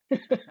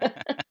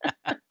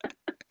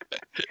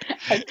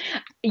And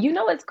you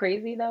know what's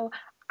crazy though?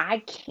 I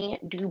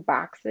can't do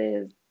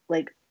boxes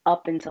like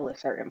up until a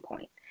certain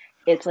point.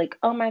 It's like,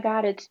 oh my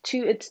God, it's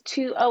two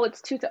to,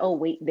 oh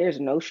wait, there's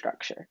no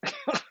structure.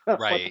 What the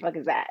Right. fuck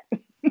is that?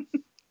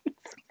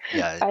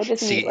 Yeah. I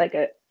just need See, like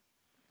a,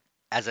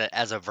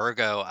 as a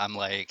Virgo, I'm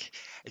like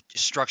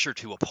structure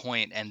to a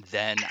point, and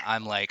then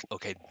I'm like,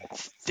 okay,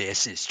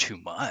 this is too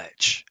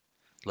much.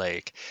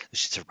 Like,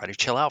 let's just everybody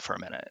chill out for a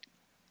minute.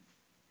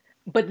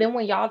 but then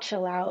when y'all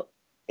chill out,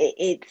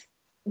 it's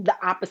the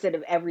opposite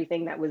of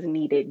everything that was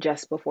needed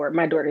just before.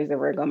 My daughter's a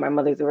Virgo, my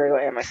mother's a Virgo,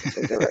 and my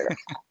sister's a Virgo.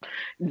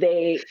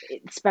 They,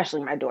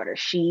 especially my daughter,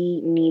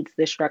 she needs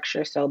the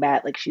structure so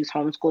bad. Like she's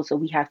homeschooled, so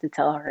we have to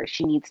tell her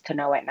she needs to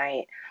know at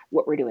night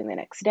what we're doing the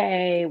next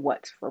day,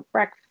 what's for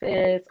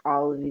breakfast,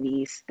 all of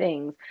these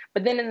things.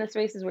 But then in the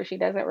spaces where she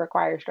doesn't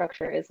require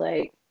structure, it's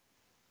like,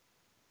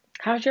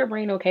 how's your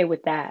brain okay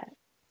with that?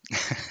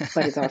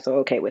 But it's also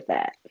okay with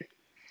that.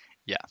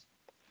 Yeah.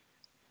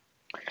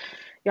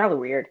 Y'all are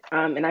weird.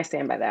 And I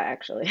stand by that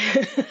actually.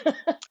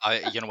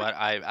 You know what?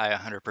 I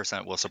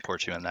 100% will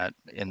support you in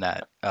that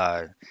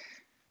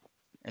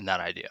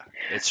idea.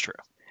 It's true.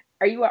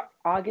 Are you a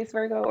August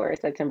Virgo or a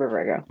September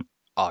Virgo?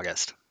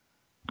 August.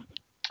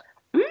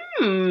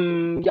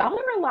 Y'all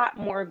are a lot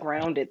more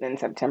grounded than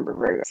September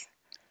Virgos.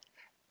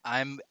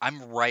 I'm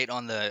right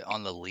on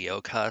the Leo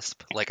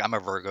cusp. Like I'm a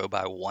Virgo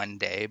by 1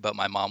 day, but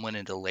my mom went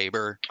into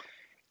labor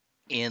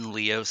in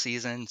Leo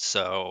season,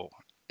 so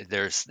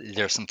there's some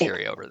It's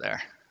carryover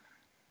there.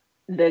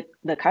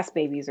 the cusp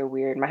babies are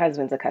weird. My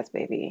husband's a cusp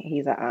baby.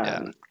 He's a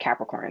Yeah.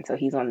 Capricorn, so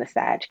he's on the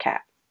Sag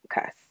Cap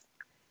cusp,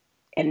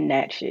 and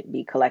that should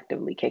be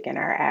collectively kicking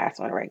our ass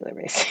on a regular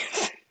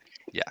basis.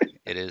 Yeah,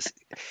 it is.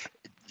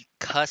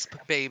 Cusp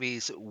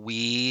babies,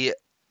 we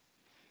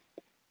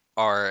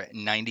are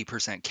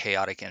 90%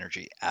 chaotic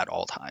energy at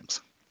all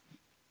times.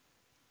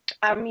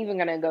 I'm even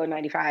gonna go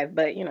 95,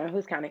 but you know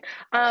who's counting?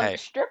 Hey,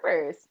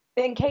 Strippers.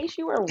 In case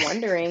you were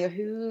wondering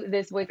who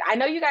this was, I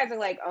know you guys are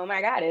like, "Oh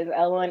my God, is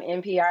Elle on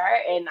NPR?"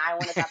 And I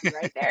want to stop you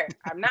right there.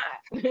 I'm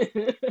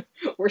not.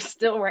 We're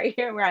still right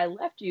here where I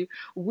left you.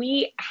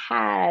 We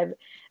have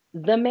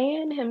the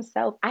man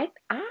himself. I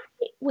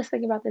was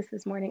thinking about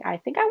this morning. I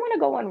think I want to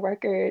go on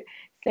record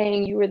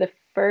saying you were the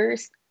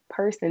first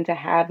person to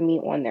have me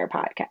on their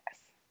podcast.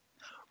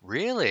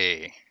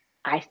 really?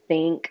 I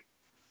think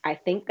I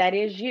think that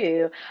is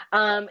you.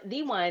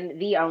 The one,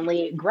 the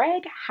only,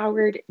 Greg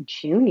Howard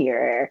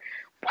Jr.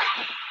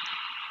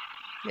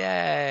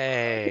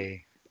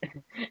 Yay.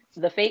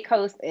 The fake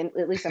host,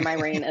 at least in my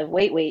reign of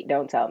wait,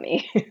 don't tell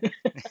me.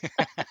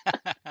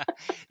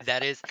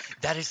 That is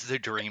that is the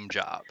dream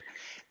job.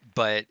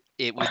 But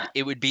it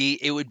would be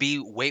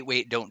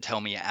wait, don't tell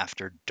me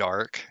after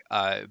dark,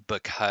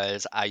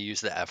 because I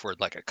use the F word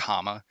like a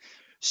comma.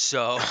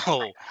 Oh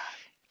my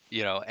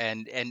So,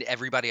 and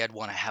everybody I'd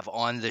want to have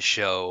on the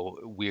show,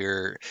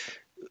 we're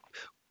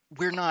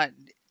not,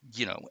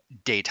 you know,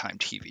 daytime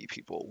TV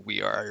people.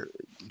 We are,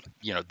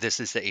 this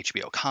is the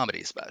HBO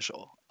comedy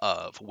special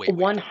of God. wait,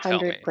 don't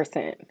tell me.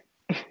 100%.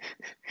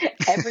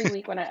 Every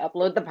week when I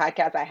upload the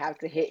podcast, I have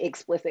to hit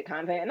explicit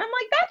content. And I'm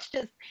like, that's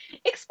just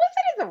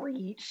explicit is a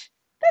reach.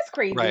 That's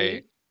Right.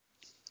 crazy.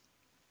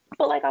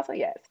 But like also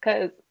yes,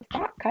 because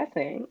stop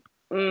cussing.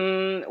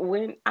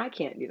 When I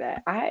can't do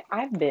that.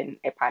 I've been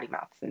a potty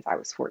mouth since I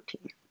was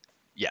 14.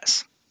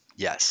 Yes.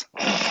 Yes.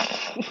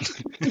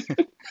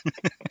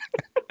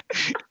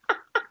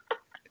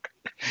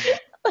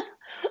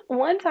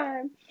 One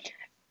time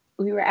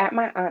we were at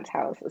my aunt's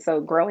house.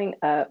 So growing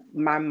up,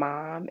 my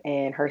mom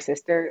and her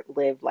sister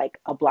lived like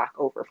a block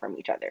over from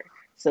each other.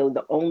 So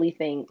the only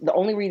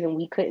reason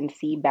we couldn't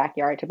see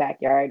backyard to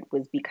backyard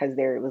was because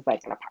there was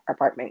like an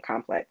apartment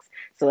complex.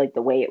 So like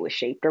the way it was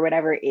shaped or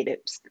whatever,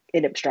 it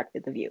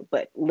obstructed the view,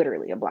 but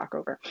literally a block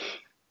over.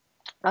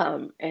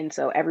 And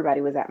so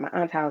everybody was at my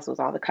aunt's house. It was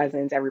all the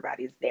cousins.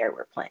 Everybody's there.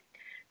 We're playing.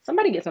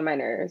 Somebody gets on my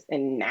nerves,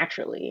 and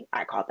naturally,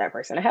 I called that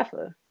person a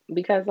heifer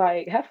because,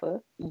 like,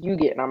 heifer, you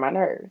getting on my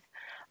nerves.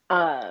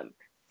 Um,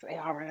 so they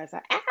all run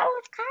outside. I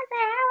was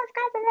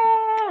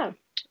cousin.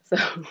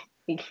 So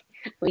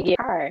we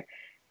get her.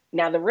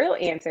 Now the real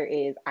answer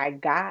is I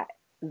got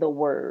the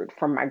word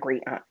from my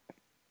great aunt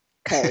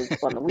because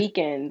on the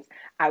weekends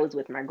I was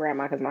with my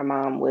grandma because my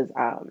mom was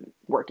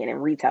working in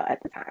retail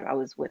at the time. I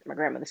was with my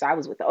grandmother, so I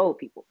was with the old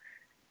people.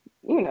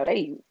 You know,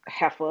 they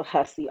heifer,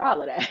 hussy,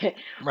 all of that.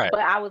 Right.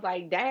 But I was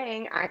like,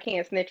 dang, I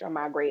can't snitch on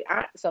my great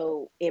aunt.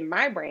 So in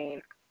my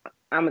brain,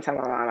 I'm gonna tell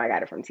my mom I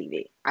got it from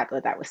TV. I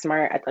thought that was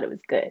smart. I thought it was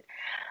good.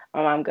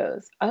 My mom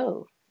goes,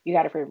 "Oh, you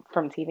got it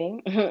from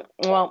TV?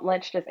 Well,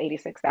 let's just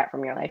 86 that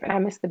from your life." And I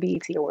missed the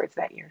BET Awards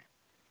that year.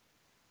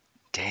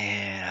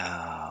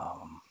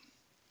 Damn.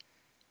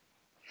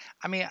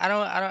 I mean, I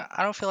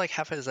don't feel like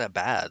half is that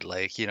bad.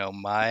 Like,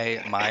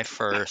 my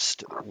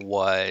first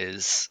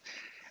was,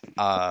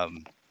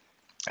 um,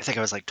 I think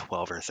I was like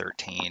 12 or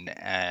 13,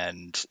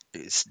 and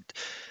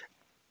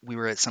we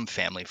were at some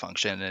family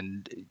function,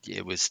 and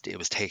it was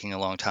taking a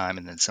long time,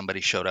 and then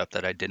somebody showed up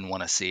that I didn't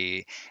want to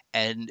see,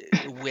 and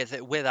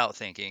without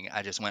thinking,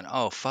 I just went,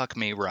 "Oh, fuck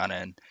me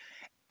running."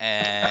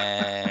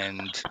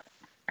 And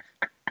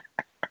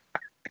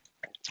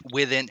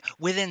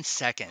within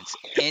seconds,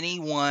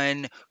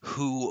 anyone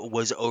who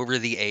was over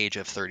the age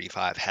of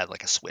 35 had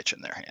like a switch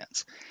in their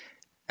hands.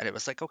 And it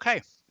was like,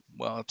 okay,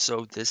 well,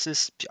 so this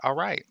is all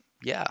right.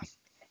 Yeah.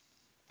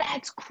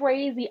 That's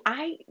crazy.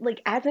 I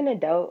like as an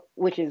adult,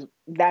 which is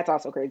that's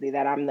also crazy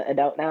that I'm the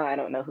adult now. I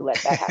don't know who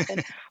let that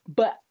happen.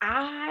 But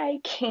I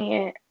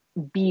can't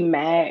be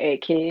mad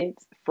at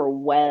kids for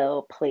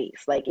well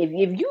placed. Like if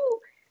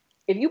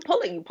you pull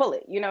it, you pull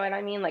it. You know what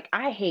I mean? Like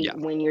I hate Yeah.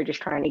 when you're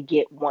just trying to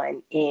get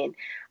one in.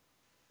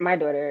 My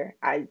daughter,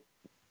 I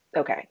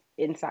okay,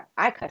 inside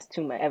I cuss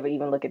too much. Ever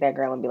even look at that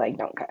girl and be like,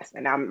 "Don't cuss,"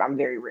 and I'm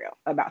very real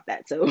about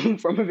that. So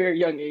from a very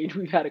young age,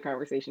 we've had a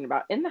conversation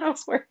about in the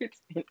house words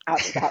and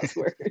out of the house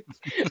words,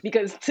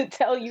 because to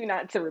tell you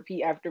not to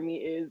repeat after me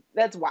is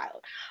that's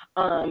wild.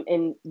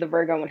 And the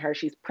Virgo in her,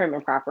 she's prim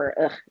and proper.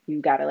 Ugh,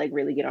 you gotta like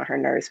really get on her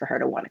nerves for her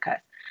to want to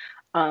cuss.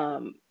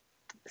 Um,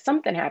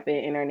 Something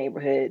happened in our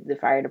neighborhood. The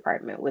fire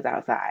department was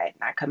outside,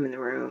 and I come in the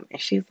room,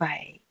 and she's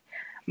like,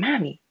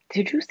 "Mommy,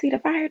 did you see the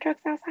fire trucks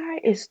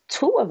outside? It's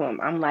two of them."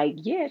 I'm like,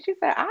 "Yeah." She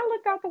said, "I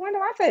looked out the window.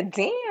 I said,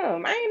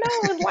 damn, I didn't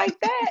know it was like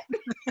that."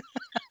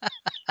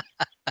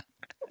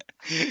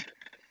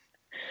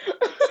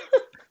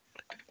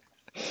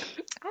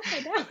 I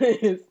said,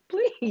 "Dallas,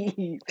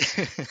 please."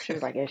 She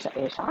was like, it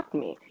shocked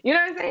me. You know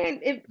what I'm saying?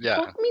 If Yeah.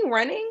 fuck me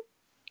running,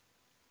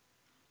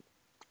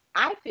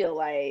 I feel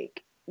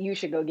like you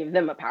should go give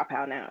them a pow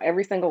pow now.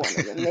 Every single one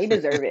of them. They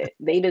deserve it.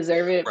 They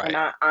deserve it for Right.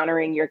 not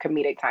honoring your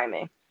comedic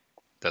timing.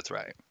 That's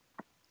right.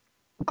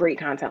 Great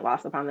content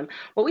lost upon them.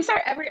 Well, we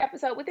start every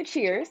episode with a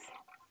cheers.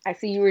 I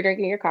see you were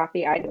drinking your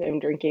coffee. I am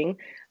drinking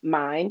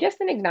mine.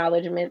 Just an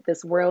acknowledgement.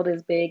 This world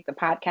is big. The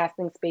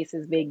podcasting space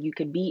is big. You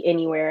could be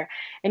anywhere.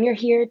 And you're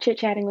here chit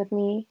chatting with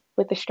me,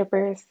 with the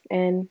strippers.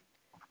 And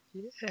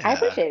I Yeah.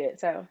 appreciate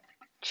it. So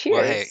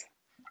Well, hey, cheers.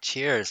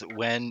 cheers.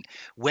 When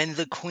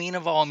the queen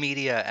of all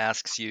media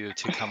asks you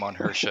to come on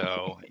her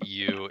show,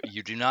 you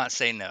do not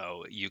say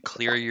no. You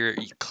clear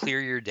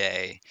your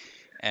day,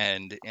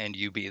 and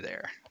you be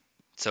there.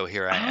 So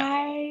here I am.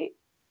 I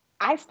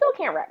I still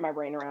can't wrap my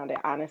brain around it,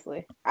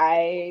 honestly.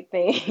 I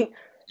think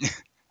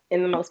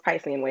in the most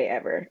Piscean way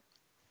ever.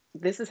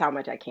 This is how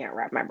much I can't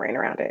wrap my brain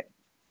around it.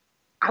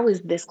 I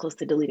was this close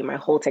to deleting my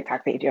whole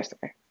TikTok page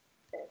yesterday.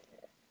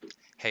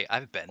 Hey,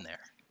 I've been there.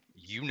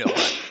 You know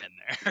I've been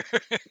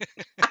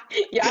there.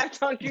 Yeah, I've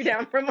talked you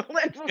down from a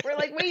ledge before.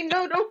 Like, wait,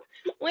 no, don't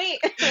wait.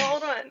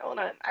 Hold on, hold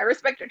on. I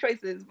respect your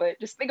choices, but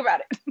just think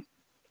about it.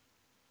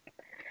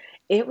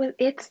 It was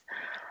it's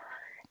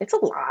a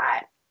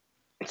lot.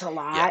 It's a Yeah.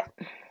 lot.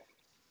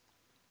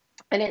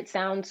 And it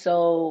sounds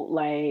so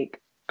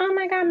like, oh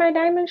my god, my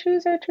diamond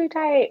shoes are too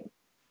tight.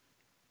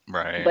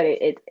 Right. But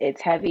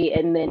it's heavy,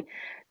 and then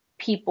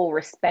people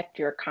respect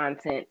your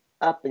content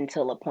up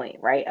until a point,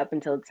 right? Up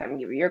until it's time to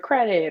give you your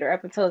credit, or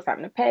up until it's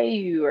time to pay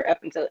you, or up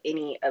until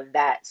any of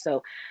that.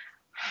 So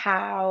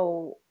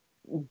how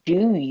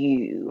do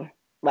you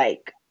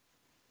like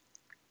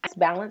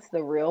balance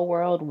the real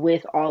world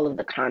with all of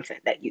the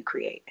content that you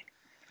create?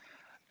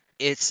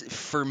 It's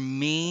for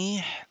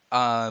me,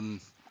 um,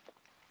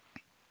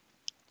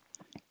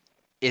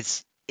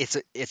 it's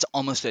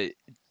almost a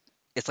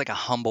it's like a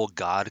humble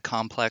God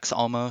complex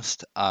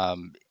almost.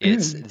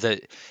 It's Mm.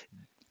 the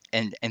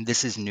and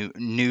this is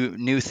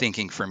new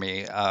thinking for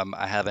me.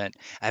 I haven't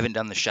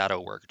done the shadow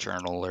work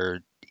journal or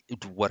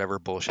whatever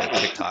bullshit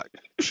TikTok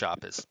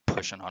shop is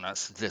pushing on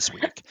us this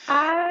week.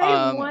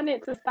 I Um,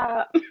 wanted to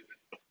stop.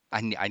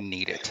 I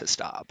need it to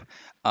stop.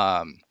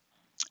 Um,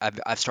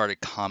 I've started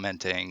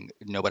commenting.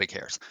 Nobody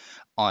cares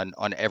on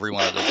every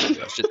one of those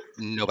videos. Just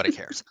nobody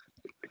cares.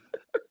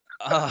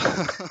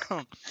 Uh,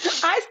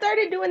 I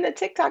started doing the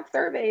TikTok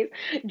surveys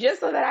just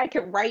so that I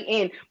could write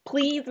in,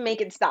 please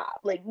make it stop.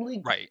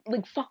 right.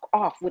 Like fuck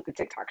off with the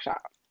TikTok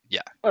shop.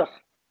 Yeah. Ugh.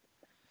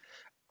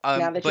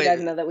 Now that you But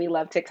guys know that we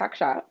love TikTok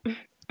shop.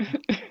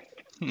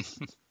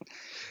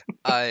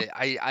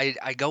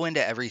 I go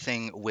into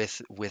everything with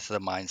the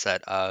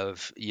mindset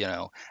of,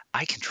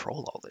 I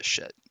control all this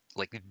shit.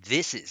 Like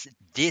this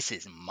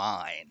is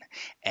mine.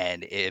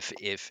 And if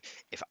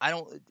I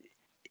don't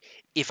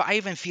if I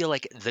even feel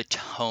like the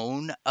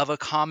tone of a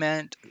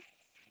comment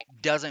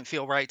doesn't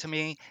feel right to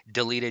me,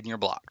 delete it and you're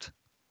blocked.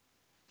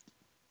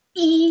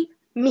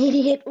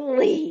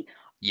 Immediately.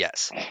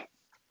 Yes,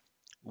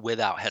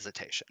 without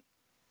hesitation.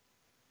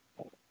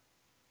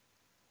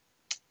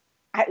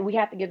 We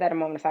have to give that a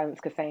moment of silence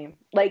because same.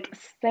 Like,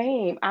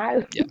 same.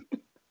 I Yeah.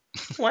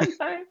 one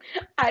time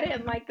I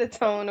didn't like the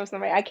tone of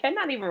somebody. I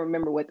cannot even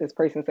remember what this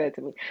person said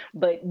to me.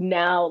 But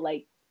now,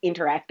 like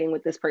interacting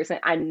with this person,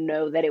 I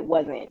know that it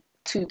wasn't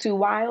too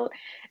wild.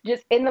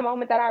 Just in the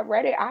moment that I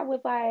read it, I was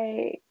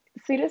like,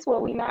 see, this is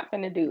what we not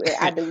gonna do. And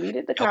I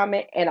deleted the Nope.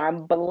 comment and I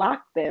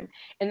blocked them.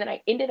 And then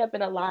I ended up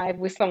in a live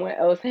with someone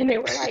else and they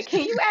were like,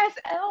 can you ask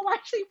Elle why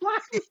she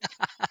blocked me?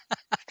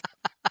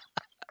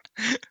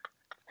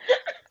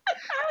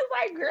 was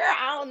like, girl,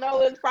 I don't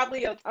know. It's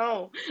probably your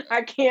tone.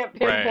 I can't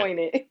Right. pinpoint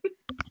it.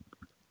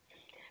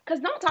 Cause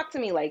don't talk to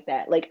me like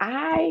that. Like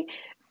I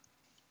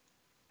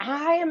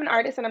am an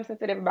artist and I'm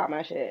sensitive about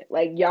my shit.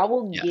 Like y'all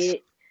will Yes.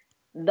 get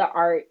the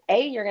art.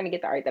 You're gonna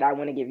get the art that I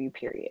want to give you,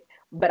 period.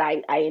 But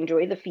I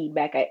enjoy the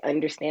feedback. I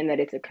understand that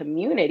it's a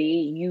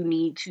community. You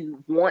need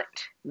to want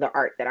the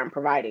art that I'm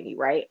providing you,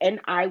 right? And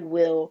I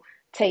will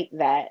take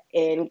that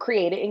and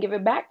create it and give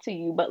it back to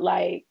you. But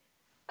like,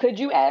 could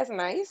you ask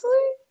nicely?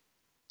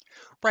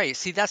 Right.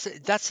 See, that's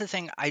the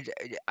thing.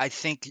 I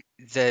think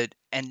that,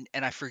 and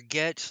I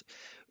forget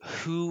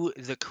who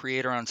the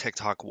creator on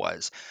TikTok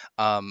was,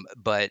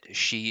 but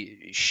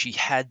she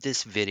had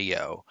this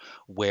video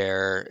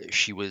where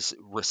she was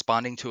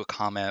responding to a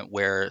comment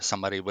where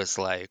somebody was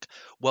like,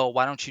 "Well,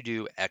 why don't you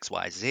do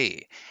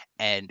XYZ?"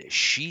 And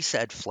she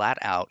said flat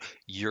out,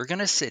 "You're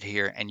gonna sit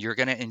here and you're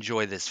gonna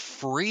enjoy this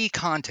free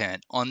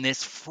content on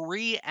this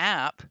free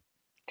app,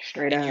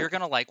 Straight and up. you're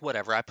gonna like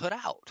whatever I put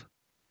out."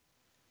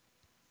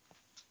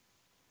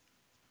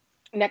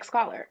 Next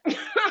caller.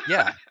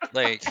 Yeah,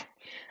 like.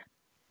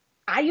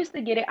 I used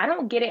to get it. I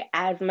don't get it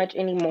as much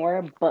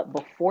anymore, but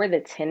before the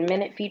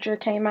 10-minute feature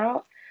came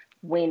out,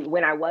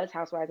 when I was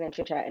Housewives and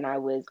Chit Chat and I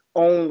was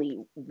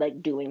only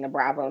like doing the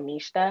Bravo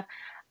niche stuff,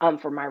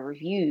 for my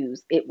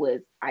reviews, it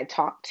was I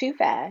talked too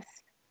fast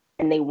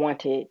and they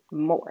wanted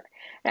more.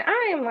 And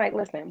I am like,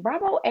 listen,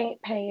 Bravo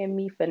ain't paying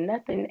me for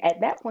nothing.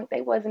 At that point,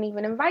 they wasn't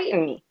even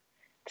inviting me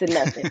to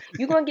nothing.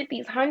 You're going to get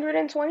these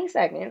 120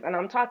 seconds, and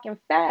I'm talking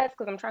fast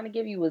because I'm trying to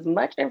give you as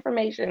much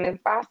information as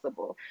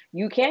possible.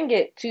 You can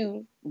get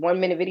 2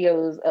 1-minute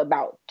videos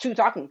about 2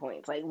 talking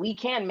points. Like, we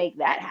can make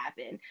that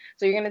happen.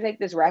 So, you're going to take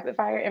this rapid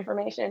fire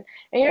information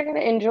and you're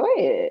going to enjoy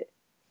it.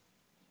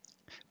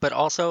 But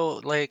also,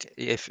 like,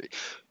 if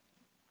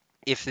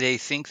they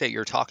think that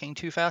you're talking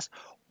too fast,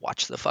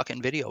 watch the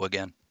fucking video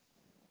again.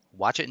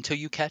 Watch it until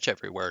you catch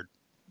every word.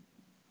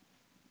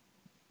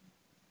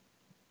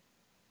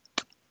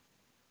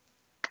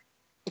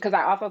 Because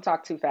I also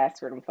talk too fast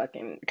for them for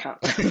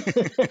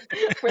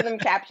them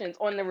captions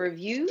on the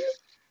reviews.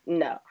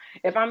 No,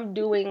 if I'm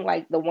doing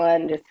like the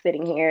one just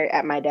sitting here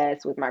at my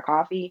desk with my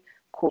coffee,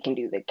 cool, can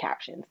do the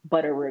captions.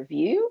 But a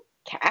review,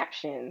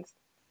 captions,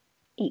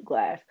 eat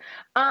glass.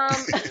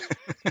 Um,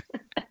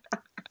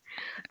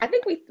 I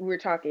think we were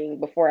talking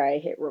before I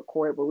hit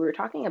record, but we were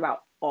talking about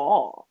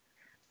all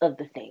of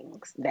the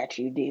things that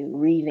you do,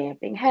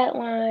 revamping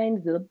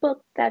headlines, the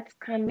book that's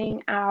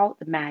coming out,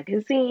 the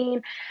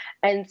magazine.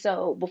 And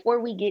so before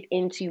we get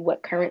into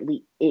what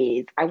currently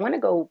is, I want to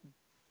go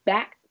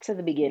back to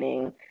the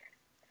beginning.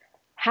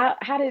 How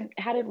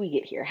did we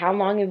get here? How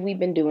long have we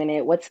been doing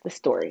it? What's the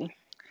story?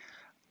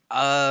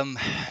 Um,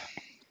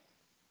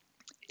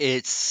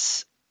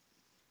 it's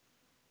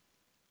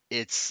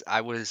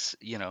I was,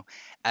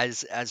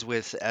 as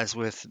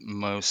with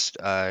most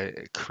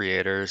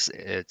creators,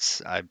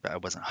 I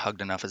wasn't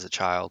hugged enough as a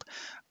child.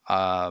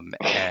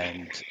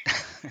 And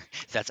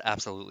that's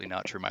absolutely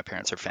not true. My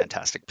parents are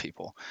fantastic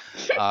people.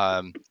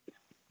 Um,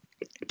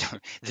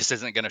 this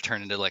isn't going to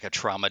turn into like a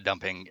trauma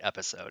dumping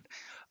episode.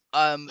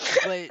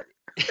 But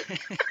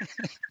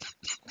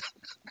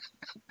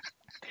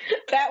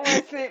That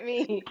one sent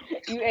me.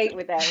 You ate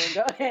with that one.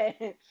 Go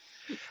ahead.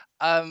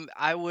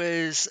 I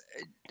was,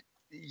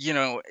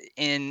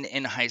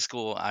 in high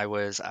school, I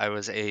was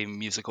a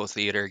musical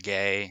theater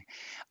gay,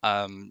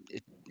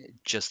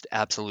 just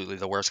absolutely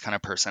the worst kind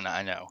of person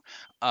I know.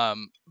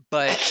 Um,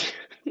 but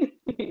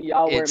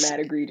Y'all were it's mad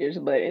egregious,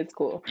 but it's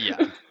cool.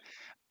 yeah,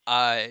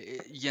 uh,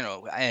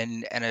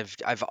 and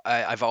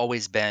I've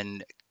always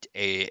been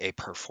a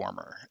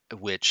performer,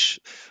 which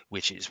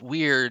is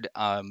weird,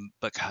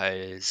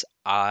 because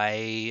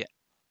I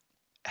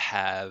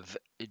have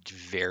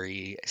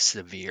very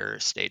severe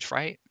stage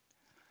fright.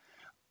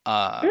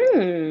 Um,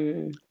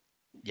 Mm.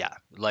 yeah,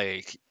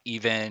 like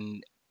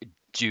even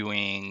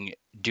doing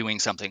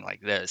something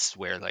like this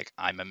where like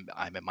I'm in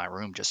my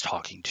room just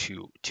talking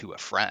to a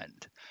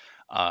friend,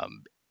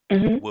 um,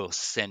 Hmm. will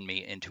send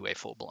me into a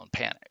full blown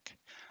panic.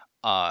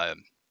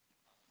 Um,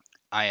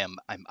 I'm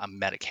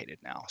medicated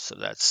now, so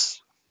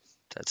there's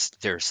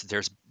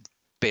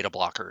beta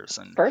blockers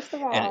First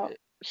of and all,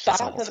 shout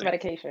it's a out whole to the thing.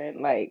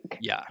 medication. Like,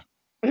 Yeah,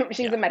 she's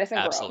yeah, a medicine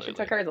girl. She took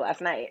absolutely. hers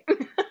last night.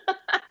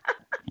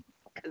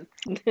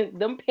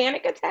 Them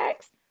panic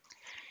attacks.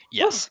 Whew.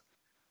 Yes,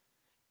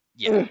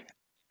 yeah.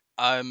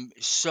 Mm.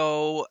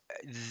 So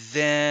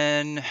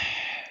then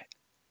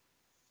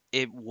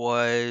it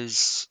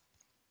was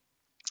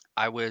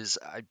I was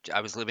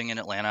living in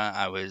Atlanta.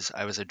 I was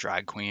a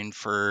drag queen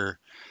for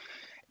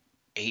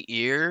 8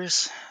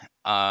 years.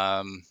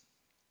 Um,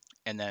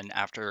 and then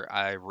after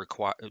I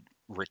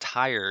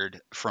retired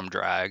from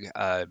drag,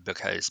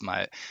 because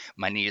my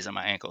knees and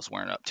my ankles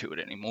weren't up to it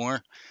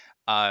anymore.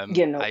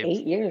 You know, I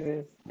 8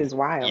 years is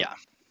wild. Yeah,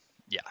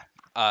 yeah.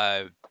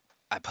 Uh,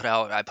 I put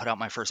out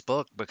my first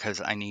book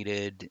because I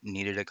needed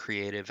a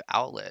creative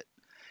outlet.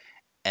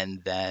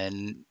 And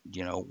then,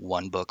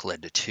 one book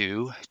led to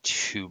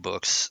two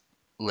books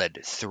led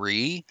to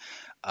three.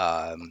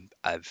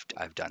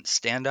 I've done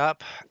stand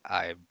up.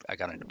 I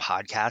got into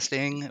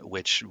podcasting,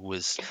 which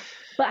was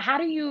But how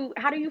do you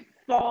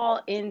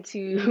fall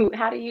into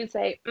how do you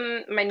say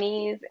my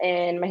knees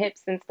and my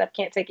hips and stuff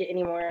can't take it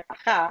anymore?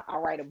 Ha,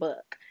 I'll write a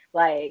book.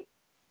 Like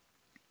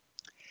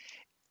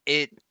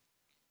it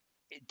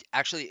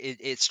actually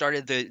it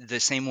started the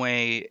same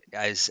way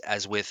as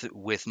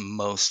with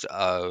most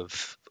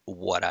of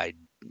what I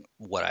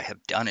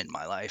have done in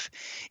my life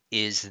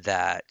is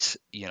that,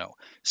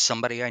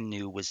 somebody I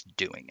knew was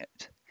doing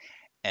it.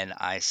 And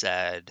I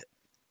said,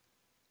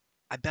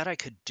 I bet I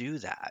could do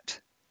that.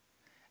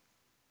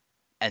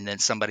 And then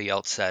somebody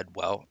else said,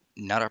 well,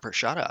 nut up or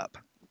shut up.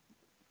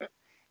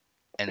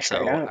 And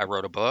straight so up. I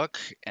wrote a book,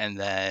 and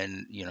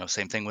then,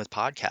 same thing with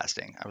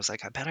podcasting. I was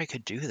like, I bet I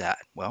could do that.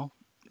 Well,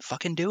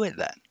 fucking do it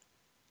then.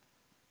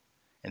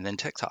 And then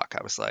TikTok,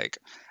 I was like,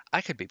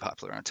 I could be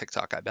popular on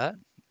TikTok, I bet.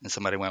 And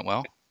somebody went,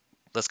 well,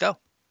 let's go.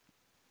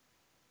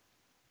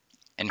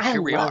 And I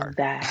here we are love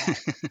that.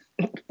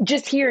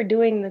 Just here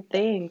doing the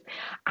things.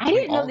 I doing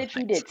didn't know all the that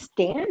you things. did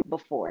stand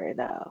before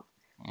though.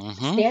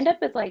 Hmm. Stand up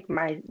is like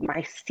my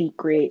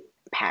secret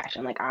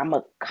passion. Like I'm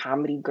a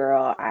comedy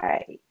girl.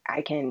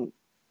 I can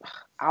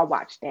I'll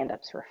watch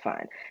stand-ups for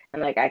fun.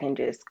 And like I can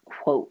just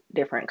quote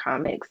different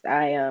comics.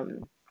 I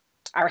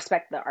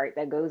respect the art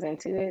that goes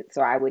into it,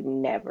 so I would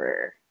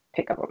never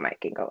pick up a mic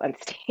and go on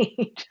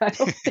stage.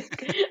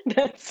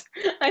 That's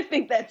I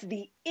think that's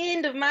the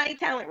end of my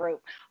talent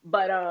rope.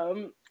 But I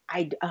love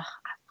it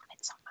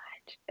so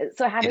much.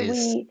 So how It did is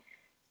we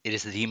it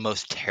is the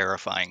most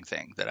terrifying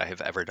thing that I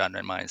have ever done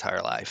in my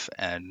entire life.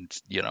 And,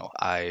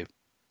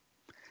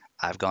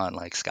 I've gone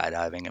like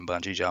skydiving and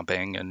bungee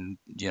jumping and,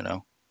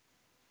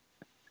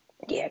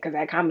 yeah, because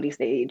that comedy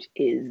stage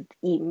is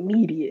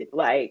immediate.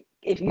 Like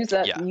if you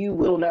suck, yeah, you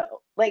will know.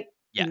 Like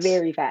yes.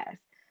 very fast.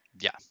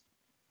 Yeah.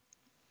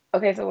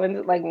 Okay, so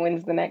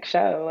when's the next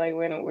show? Like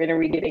when are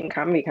we getting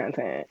comedy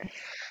content?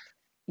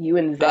 You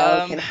and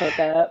Zell Um can hook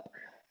up.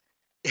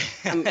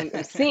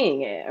 I'm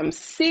seeing it. I'm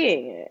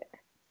seeing it.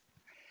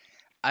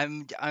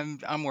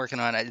 I'm working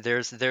on it. There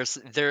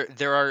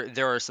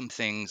are some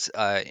things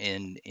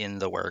in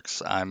the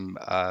works. I'm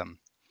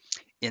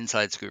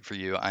inside scoop for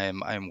you. I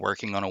am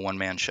working on a one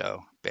man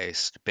show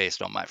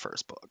based on my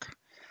first book.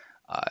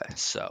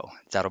 So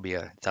that'll be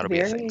a thing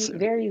Very, soon.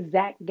 very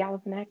Zach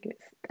Galifianakis.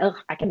 Ugh,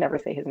 I can never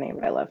say his name,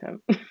 but I love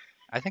him.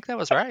 I think that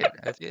was right.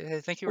 I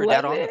think you were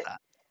dead Was on with it?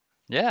 that.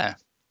 Yeah.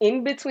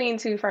 In between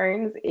two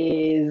ferns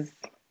is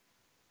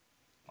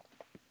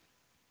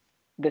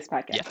this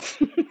Yeah.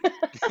 podcast.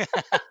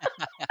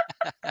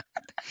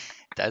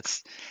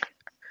 That's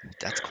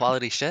that's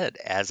quality shit,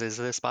 as is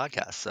this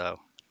podcast. So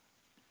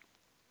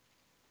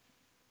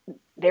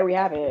There we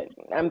have it.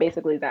 I'm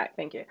basically Zach.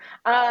 Thank you.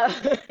 Uh,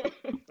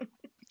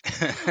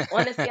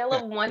 on a scale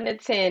of 1 to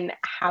 10,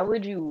 how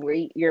would you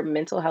rate your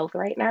mental health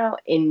right now?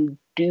 And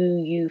do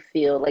you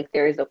feel like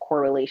there is a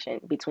correlation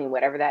between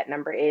whatever that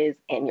number is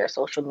and your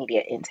social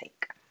media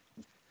intake?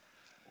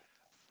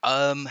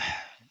 um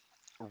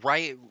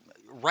right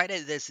right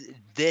at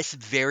this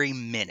very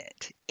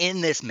minute,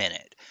 in this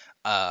minute,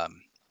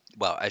 um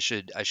well, I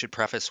should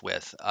preface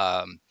with,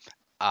 as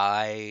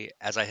I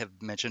have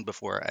mentioned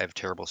before, I have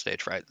terrible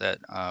stage fright that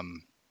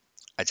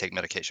I take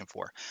medication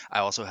for. I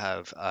also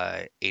have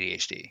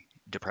ADHD,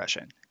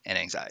 depression, and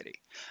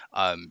anxiety.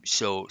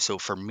 So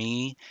for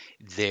me,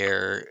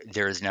 there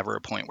is never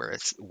a point where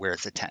it's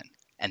a 10,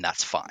 and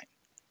that's fine.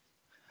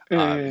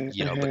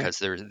 Mm-hmm. Because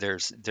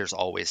there's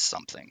always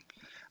something.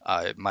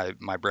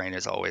 My brain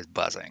is always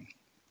buzzing.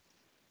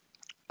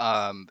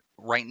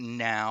 Right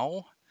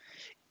now,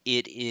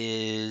 it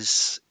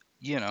is,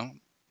 you know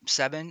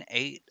 7,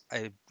 8.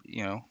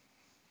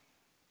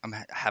 I'm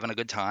having a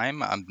good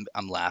time.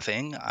 I'm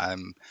laughing.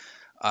 Um,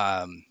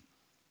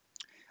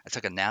 I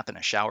took a nap and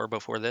a shower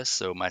before this,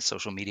 so my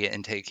social media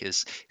intake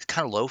is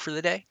kind of low for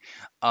the day.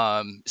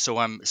 So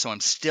I'm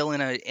still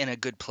in a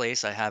good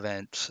place. I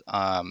haven't,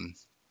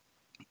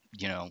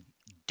 you know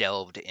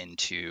delved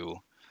into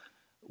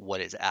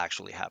what is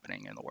actually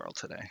happening in the world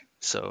today.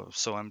 So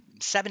I'm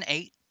 7,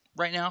 8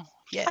 right now.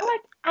 Yeah,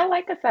 I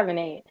like a 7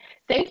 8.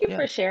 Thank you yeah,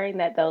 for sharing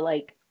that though,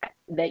 like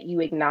that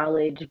you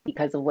acknowledge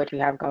because of what you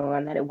have going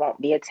on that it won't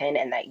be a 10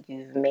 and that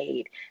you've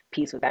made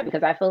peace with that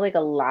because I feel like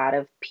a lot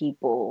of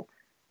people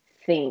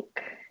think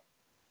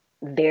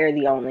they're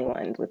the only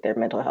ones with their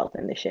mental health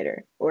in the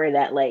shitter or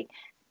that like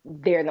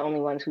they're the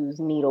only ones whose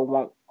needle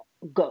won't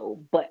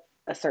go but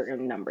a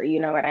certain number. You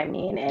know what I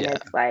mean? And yeah,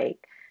 it's like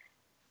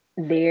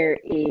there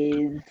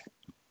is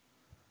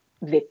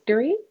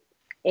victory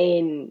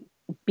in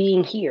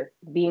being here,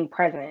 being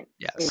present, and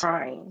yes,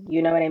 trying,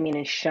 you know what I mean,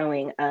 and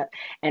showing up.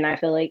 And I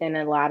feel like in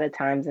a lot of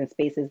times in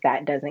spaces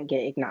that doesn't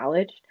get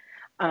acknowledged.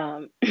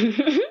 Um,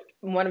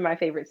 one of my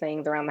favorite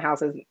sayings around the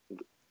house is,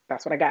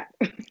 "That's what I got."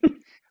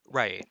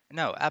 right.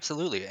 No,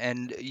 absolutely.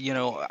 And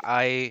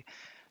I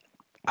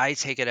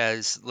take it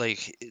as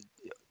like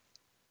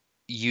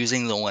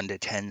using the 1 to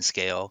 10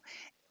 scale.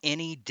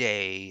 Any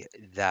day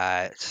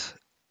that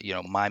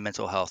my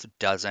mental health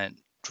doesn't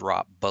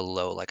drop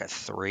below like a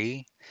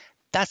 3,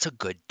 that's a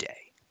good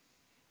day.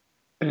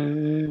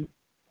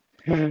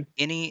 Mm-hmm.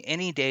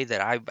 Any day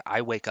that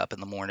I wake up in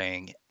the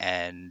morning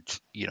and,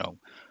 you know,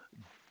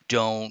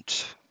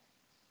 don't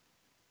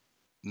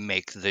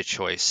make the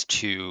choice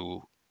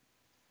to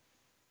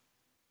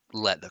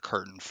let the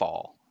curtain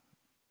fall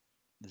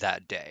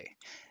that day,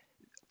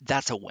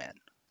 that's a win.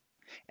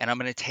 And I'm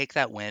going to take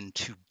that win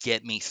to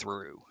get me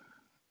through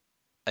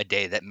a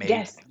day that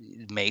Yes,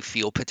 may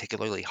feel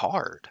particularly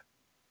hard.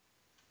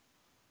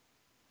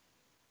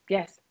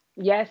 yes,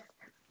 yes,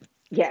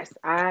 yes.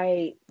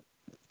 I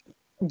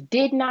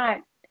did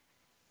not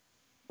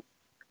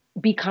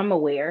become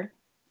aware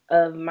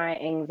of my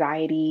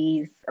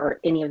anxieties or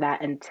any of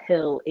that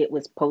until it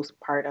was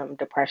postpartum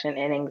depression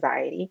and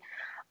anxiety.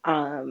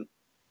 Um,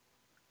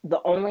 the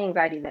only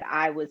anxiety that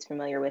I was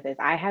familiar with is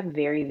I have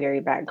very,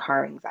 very bad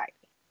car anxiety.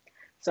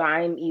 So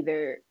I'm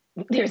either,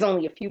 there's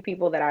only a few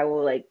people that I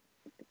will like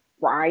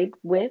ride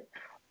with,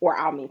 or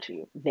I'll meet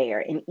you there.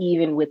 And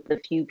even with the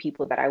few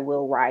people that I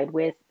will ride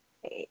with,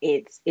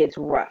 it's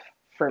rough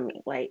for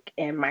me. Like,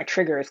 and my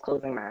trigger is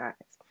closing my eyes.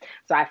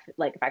 So I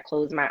like if I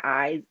close my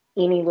eyes,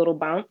 any little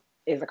bump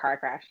is a car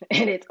crash,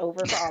 and it's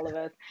over for all of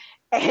us.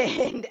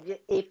 And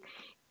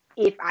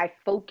if I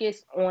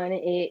focus on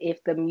it,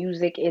 if the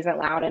music isn't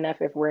loud enough,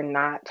 if we're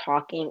not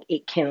talking,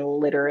 it can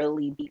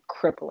literally be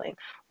crippling,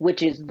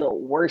 which is the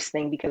worst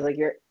thing because like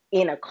you're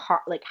in a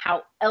car, like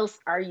how else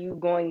are you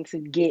going to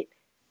get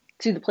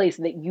to the place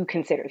that you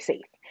consider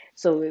safe?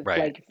 So if Right.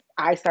 like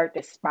I start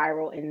to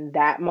spiral in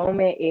that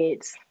moment,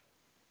 it's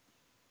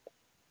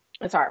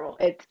horrible.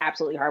 It's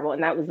absolutely horrible.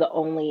 And that was the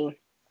only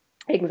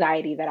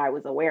anxiety that I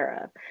was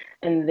aware of.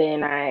 And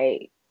then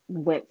I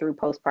went through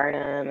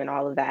postpartum and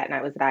all of that, and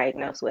I was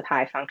diagnosed with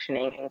high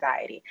functioning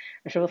anxiety.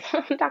 And she was,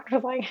 the doctor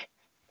was like,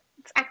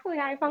 it's actually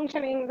high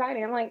functioning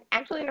anxiety. I'm like,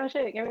 actually, no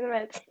shit, give me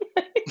the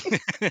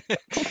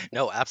meds.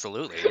 No,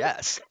 absolutely.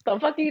 Yes. The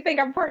fuck do you think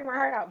I'm pouring my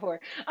heart out for?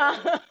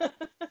 Uh,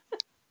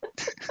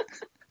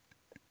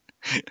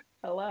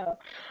 hello.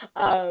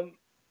 Um,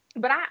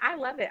 but I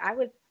love it. I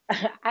was,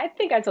 I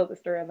think I told the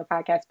story on the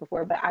podcast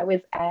before, but I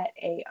was at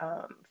a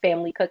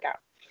family cookout.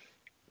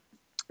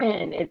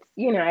 And it's,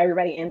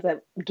 everybody ends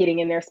up getting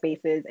in their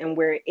spaces, and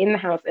we're in the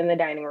house, in the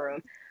dining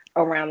room,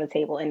 around the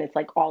table. And it's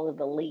like all of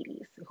the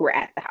ladies who are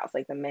at the house,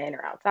 like the men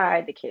are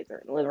outside, the kids are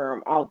in the living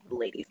room, all of the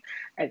ladies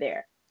are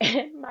there.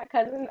 And my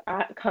cousin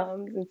aunt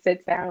comes and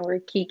sits down. We're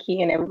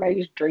Kiki, and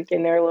everybody's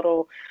drinking their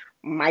little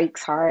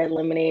Mike's Hard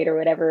Lemonade or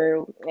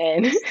whatever,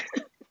 and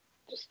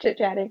just chit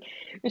chatting.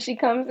 And she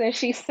comes and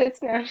she sits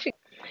down.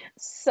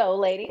 So,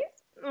 ladies,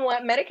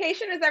 what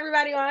medication is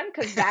everybody on?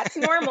 Because that's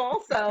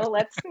normal. So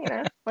let's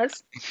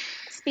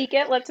speak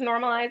it. Let's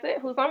normalize it.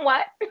 Who's on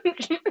what?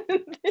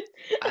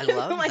 I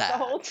love Like the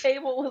whole that.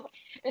 table was,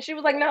 and she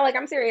was like, "No, like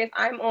I'm serious.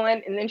 I'm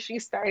on." And then she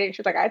started.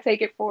 She was like, "I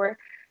take it for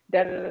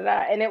da da da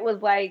da," and it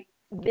was like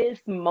this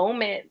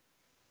moment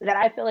that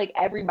I feel like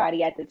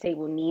everybody at the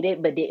table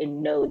needed, but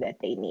didn't know that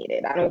they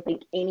needed. I don't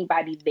think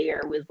anybody there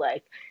was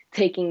like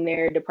taking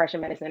their depression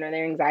medicine or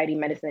their anxiety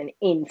medicine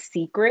in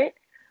secret,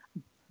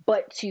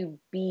 but to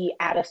be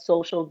at a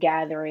social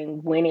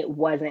gathering when it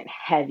wasn't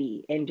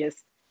heavy and just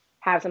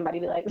have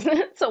somebody be like,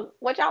 so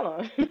what y'all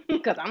on?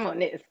 Because I'm on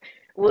this.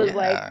 Was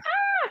like, Yeah.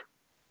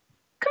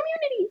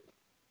 community.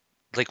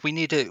 Like we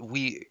need to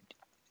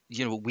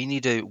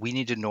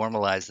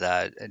normalize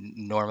that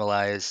and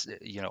normalize,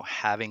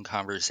 having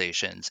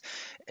conversations.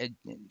 and,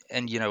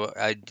 and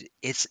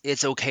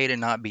it's okay to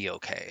not be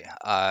okay.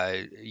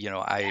 I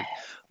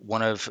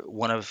one of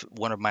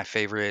my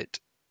favorite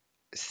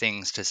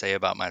things to say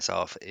about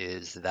myself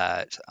is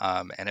that,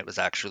 and it was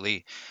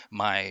actually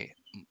my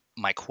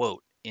my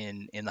quote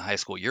in the high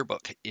school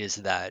yearbook, is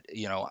that,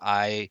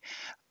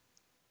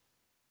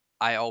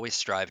 I always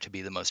strive to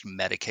be the most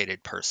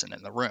medicated person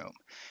in the room.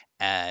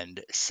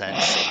 And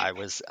since I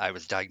was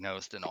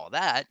diagnosed and all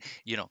that,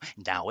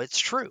 now it's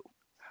true.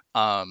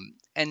 And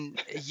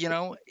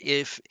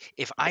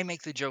if I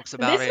make the jokes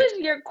about This it,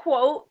 was your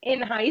quote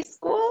in high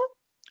school?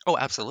 oh,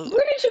 absolutely.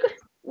 Where did you go?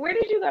 Where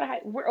did you go to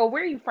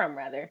where are you from,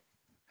 rather?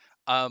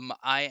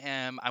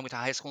 I went to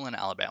high school in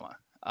Alabama.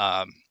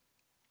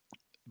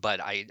 But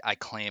I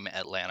claim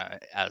Atlanta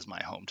as my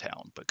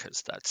hometown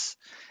because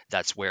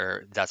that's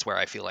where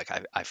I feel like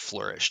I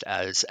flourished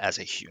as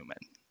a human.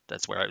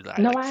 That's where I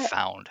No, like I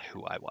found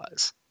who I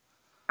was.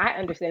 I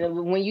understand.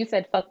 When you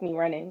said "fuck me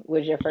running"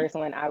 was your first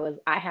one,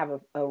 I have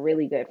a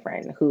really good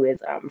friend who is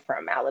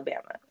from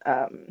Alabama.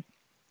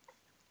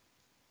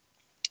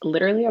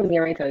 Literally, I was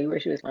going to tell you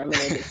where she was from, and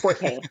it is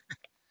Fort Okay.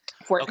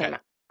 Payne,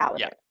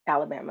 Yeah.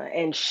 Alabama,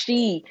 and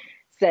she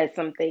said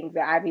some things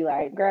that I'd be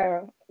like,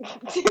 "Girl."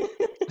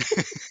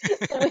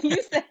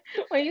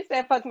 when you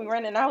said "fuck me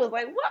running," I was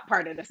like, "What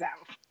part of the South?"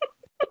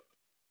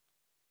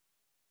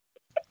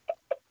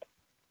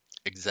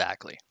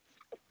 Exactly.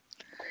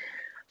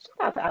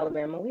 Shout out to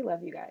Alabama. We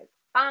love you guys.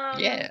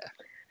 Yeah.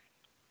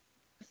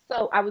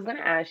 So I was going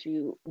to ask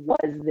you, was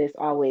this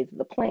always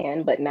the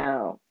plan? But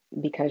now,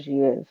 because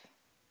you have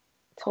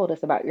told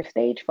us about your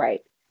stage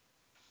fright,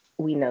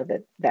 we know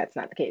that that's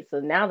not the case. So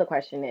now the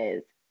question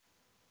is,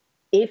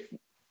 if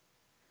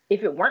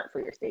if it weren't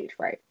for your stage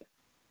fright,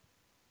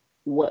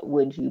 what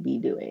would you be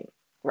doing?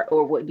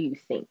 Or what do you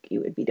think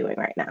you would be doing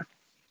right now?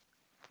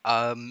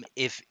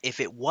 If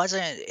it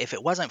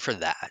wasn't for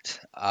that,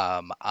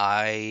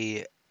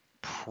 I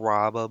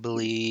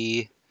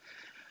probably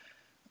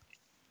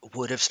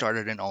would have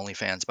started an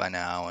OnlyFans by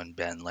now and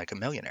been like a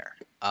millionaire.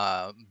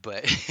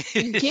 But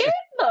Get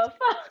the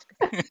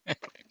fuck.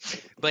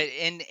 but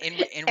in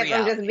If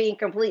I'm just reality, being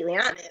completely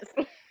honest.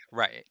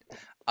 right?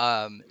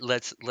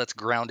 Let's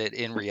ground it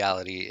in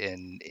reality,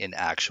 in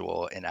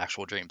actual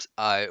dreams.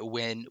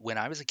 When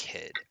I was a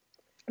kid,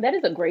 That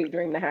is a great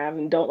dream to have,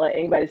 and don't let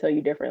anybody tell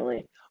you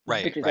differently.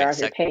 right, Bitches are right, out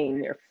here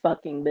paying their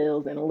fucking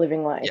bills and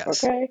living life,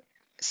 yes, okay?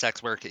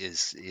 sex work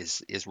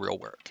is real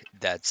work.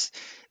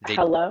 They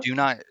Hello? do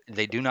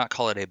not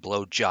call it a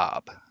blow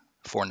job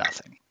for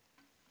nothing.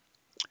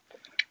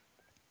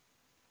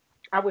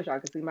 I wish I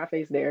could see my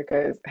face there,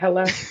 because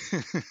hello?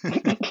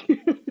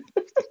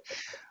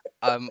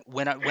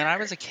 When I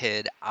was a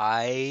kid,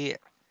 I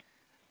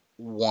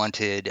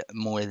wanted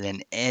more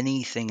than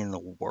anything in the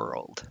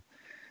world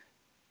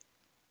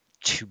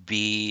to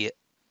play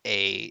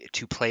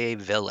a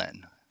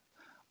villain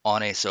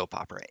on a soap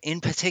opera.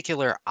 In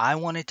particular, I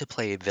wanted to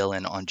play a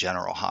villain on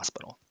General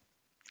Hospital.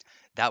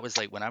 That was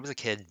like when I was a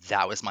kid,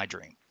 that was my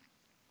dream.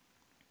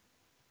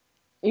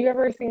 You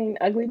ever seen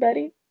Ugly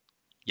Betty?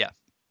 Yeah,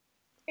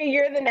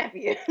 You're the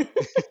nephew.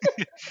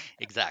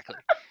 exactly.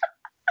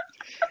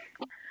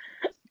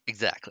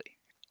 Exactly.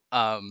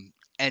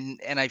 And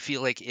I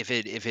feel like if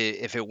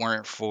it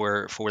weren't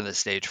for the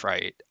stage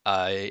fright,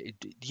 I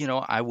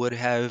would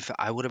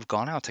have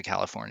gone out to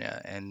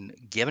California and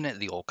given it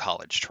the old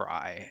college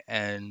try.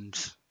 And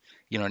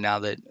now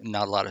that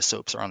not a lot of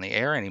soaps are on the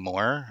air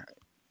anymore,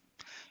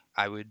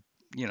 I would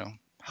you know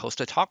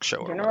host a talk show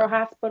or General whatever.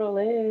 Hospital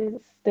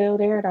is still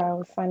there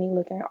though. Sunny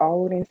looking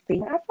old and see.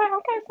 I was like,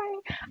 okay, Sunny.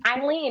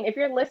 Eileen, if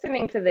you're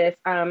listening to this,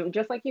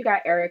 just like you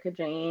got Erica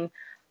Jane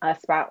a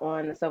spot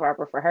on the soap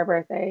opera for her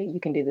birthday, you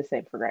can do the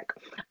same for Greg.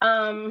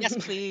 Yes, Um,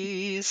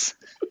 please.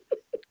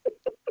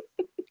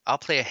 I'll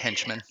play a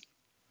henchman.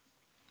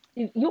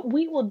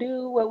 we will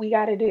do what we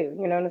got to do.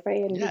 You know what I'm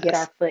saying? To get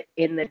our Yes. foot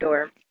in the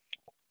door.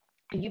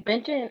 You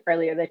mentioned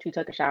earlier that you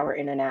took a shower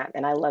in a nap,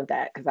 and I love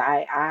that because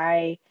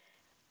I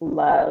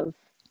love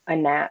a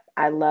nap.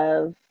 I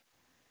love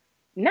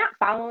not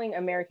following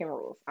American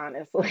rules,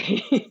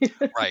 honestly.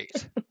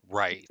 Right.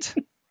 Right.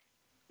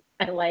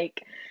 I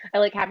like I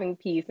like having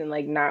peace and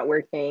like not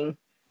working,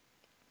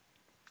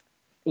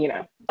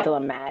 till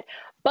I'm mad.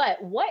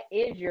 But what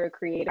is your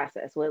creative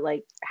process? What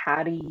like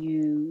how do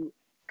you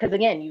because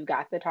again, you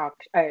got the talk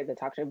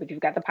show, but you've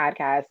got the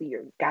podcast,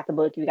 you've got the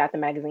book, you got the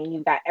magazine,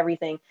 you've got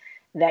everything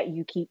that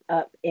you keep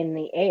up in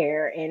the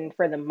air. And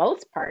for the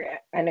most part,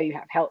 I know you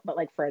have help, but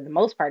like for the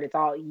most part, it's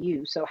all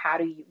you. So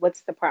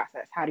what's the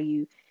process? How do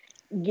you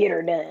get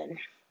her done?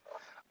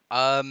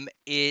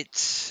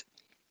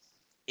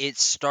 It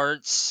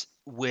starts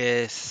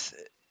with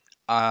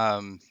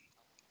um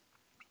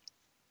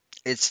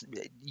it's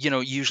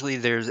usually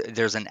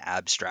there's an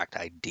abstract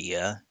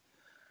idea.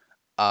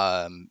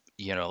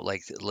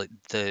 Like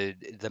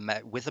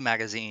with the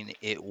magazine,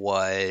 it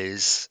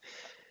was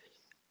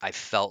I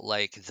felt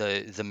like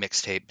the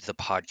mixtape, the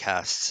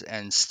podcasts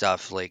and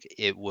stuff, like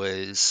it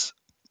was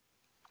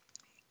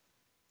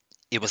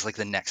like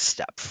the next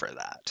step for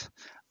that.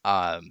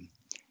 Um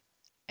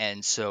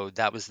and so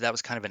that was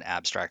kind of an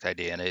abstract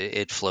idea, and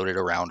it floated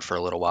around for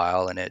a little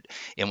while, and it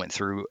went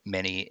through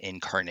many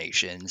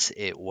incarnations.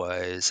 It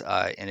was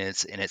in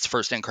its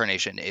first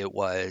incarnation, it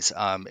was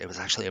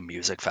actually a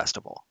music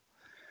festival.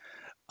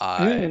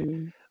 uh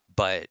Mm,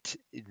 but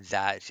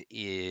that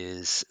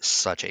is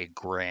such a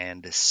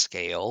grand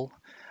scale,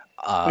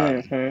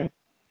 um mm-hmm.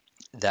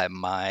 that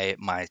my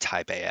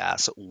type A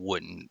ass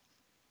wouldn't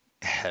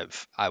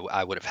have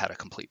I would have had a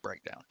complete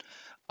breakdown.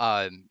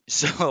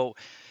 So,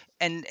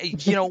 and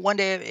one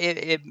day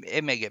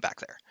it may get back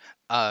there.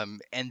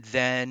 And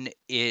then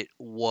it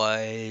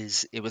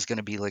was going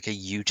to be like a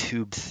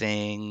YouTube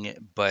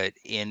thing, but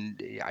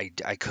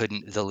I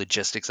couldn't, the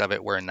logistics of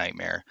it were a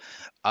nightmare.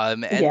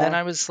 And then Yeah.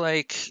 I was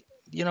like,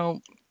 you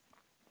know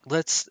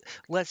let's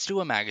let's do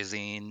a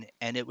magazine.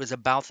 And it was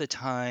about the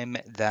time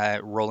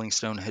that Rolling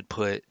Stone had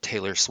put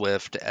Taylor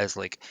Swift as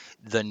like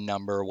the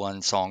number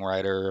one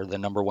songwriter, the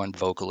number one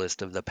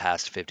vocalist of the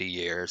past 50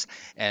 years.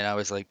 And I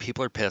was like,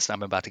 people are pissed,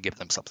 I'm about to give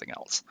them something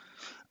else.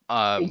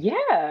 um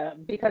Yeah,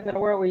 because in a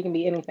world where you can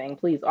be anything,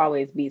 please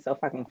always be so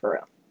fucking for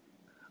real.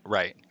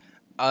 right.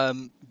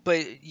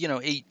 But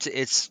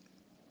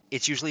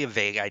it's usually a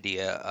vague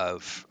idea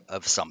of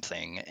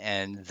something,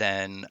 and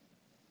then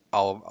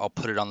I'll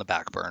put it on the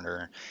back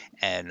burner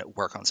and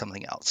work on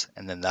something else,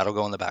 and then that'll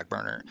go on the back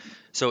burner.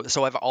 So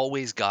I've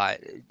always got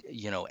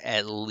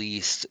at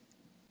least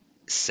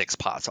six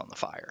pots on the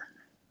fire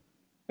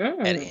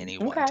at any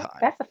one Okay,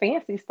 time. that's a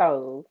fancy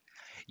stove.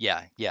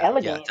 Yeah, yeah,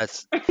 yeah. Elegant.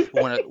 That's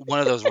one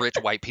of those rich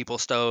white people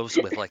stoves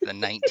with like the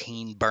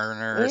 19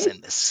 burners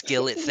and the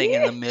skillet thing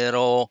in Yeah, the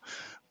middle,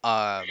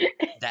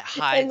 that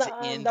and hides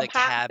in the the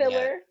pot cabinet.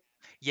 filler.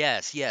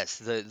 Yes, yes,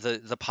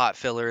 the pot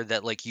filler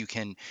that like you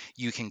can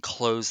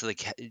close the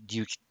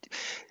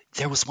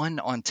There was one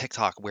on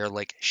TikTok where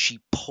like she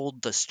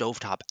pulled the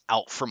stovetop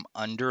out from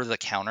under the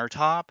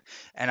countertop,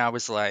 and I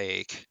was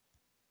like,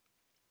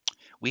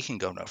 we can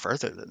go no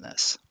further than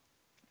this.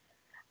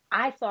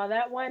 I saw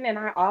that one, and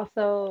I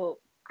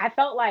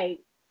felt like,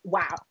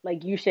 wow,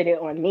 like you shit it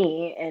on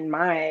me and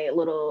my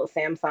little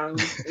Samsung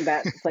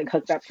that's like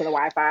hooked up to the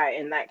Wi-Fi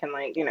and that can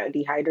like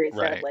dehydrate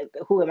stuff. Right. Like,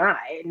 who am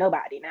I?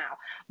 Nobody now.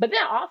 But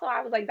then also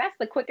I was like, that's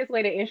the quickest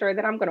way to ensure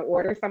that I'm gonna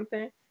order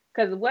something.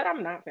 Because what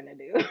I'm not gonna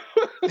do,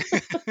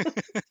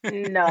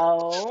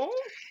 no,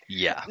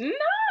 Yeah.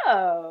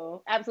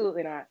 no,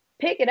 absolutely not.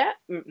 Pick it up.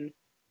 Mm-mm,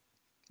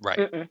 Right.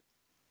 mm-mm.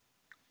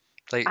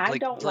 Like I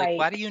like don't like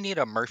why do like. you need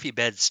a Murphy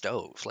bed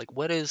stove? Like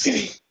what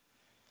is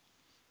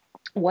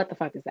What the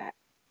fuck is that?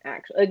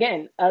 Actually,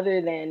 again,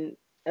 other than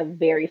a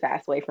very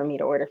fast way for me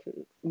to order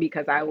food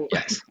because I will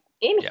Yes.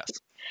 any Yes.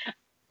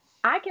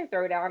 I can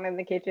throw down in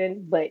the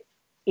kitchen, but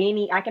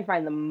any I can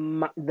find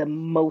the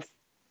most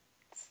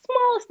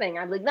smallest thing.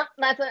 I'm like, no,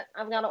 that's it.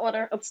 I've got to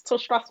order. It's too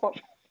stressful.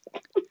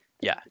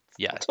 Yeah.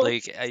 Yeah. Too,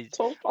 Like too I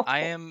stressful.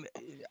 am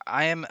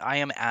I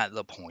am at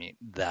the point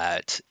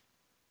that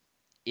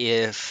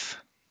if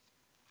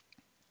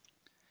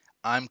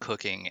I'm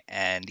cooking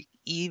and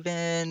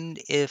even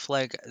if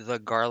like the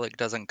garlic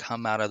doesn't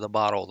come out of the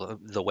bottle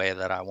the way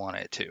that I want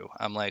it to,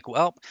 I'm like,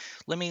 well,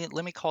 let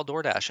me call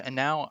DoorDash, and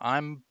now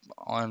I'm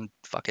on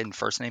fucking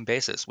first name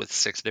basis with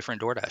six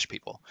different DoorDash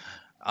people.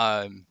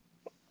 Um,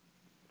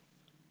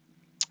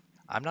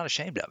 I'm not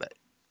ashamed of it.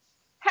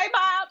 Hey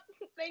Bob,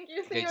 thank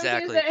you. See you on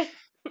Exactly.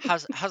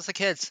 Tuesday. How's the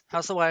kids?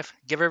 How's the wife?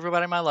 Give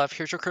everybody my love.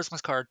 Here's your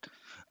Christmas card.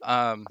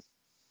 Um,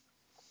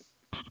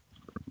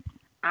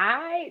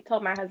 I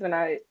told my husband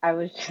I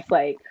was just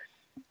like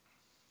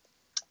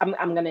I'm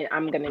gonna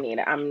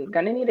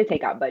need a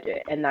takeout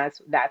budget, and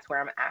that's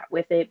where I'm at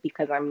with it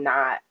because I'm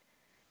not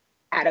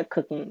at a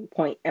cooking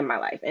point in my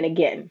life. And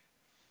again,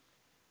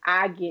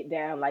 I get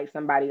down like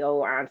somebody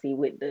old auntie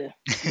with the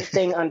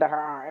thing under her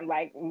arm.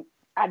 Like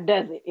I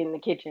does it in the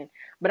kitchen.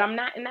 But I'm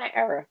not in that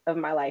era of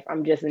my life.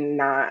 I'm just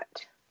not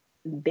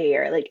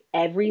there. Like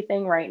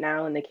everything right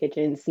now in the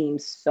kitchen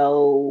seems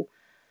so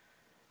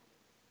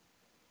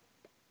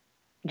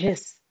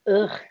just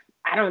ugh.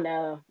 I don't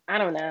know. I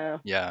don't know. I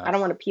yeah,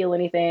 don't want to peel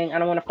anything. I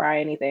don't want to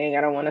fry anything.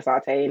 I don't want to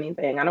saute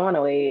anything. I don't want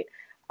to wait.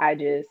 I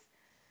just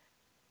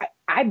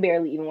I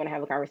barely even want to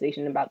have a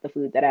conversation about the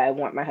food that I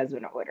want my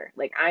husband to order.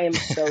 Like I am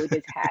so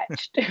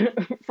detached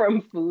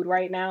from food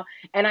right now,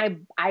 and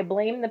I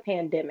blame the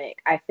pandemic.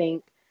 I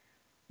think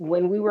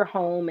when we were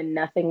home and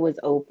nothing was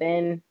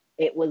open,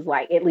 it was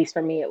like at least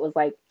for me, it was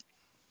like,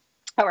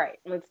 all right,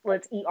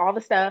 let's eat all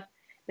the stuff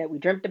that we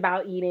dreamt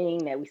about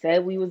eating, that we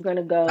said we was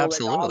gonna go, like all the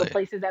absolutely.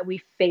 places that we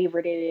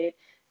favorite,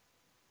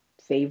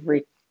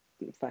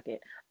 fuck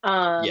it,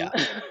 Yeah,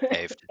 um,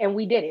 paved. and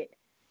we did it.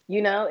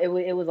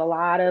 It was a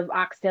lot of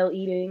oxtail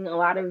eating, a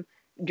lot of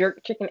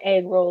jerk chicken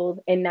egg rolls,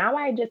 and now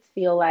I just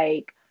feel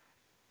like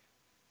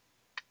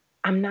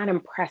I'm not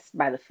impressed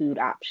by the food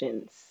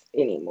options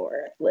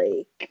anymore.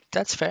 Like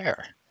That's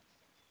fair.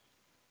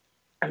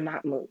 I'm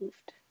not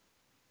moved,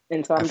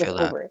 and so I I'm just feel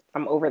that. over it.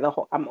 I'm over the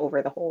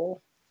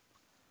whole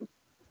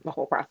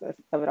process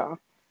of it all.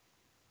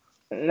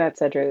 And that's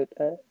such a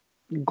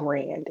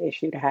grand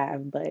issue to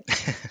have, but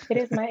it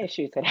is my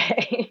issue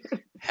today.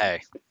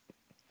 Hey,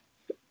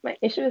 My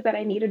issue is that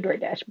I need a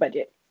DoorDash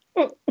budget.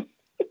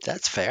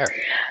 that's fair.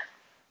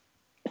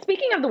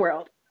 Speaking of the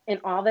world and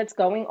all that's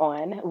going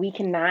on, we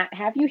cannot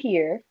have you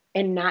here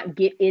and not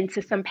get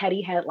into some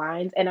petty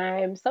headlines. And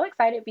I'm so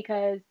excited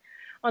because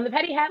on the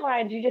petty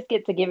headlines, you just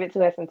get to give it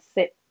to us and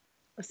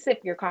sip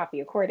your coffee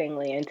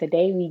accordingly. And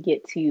today we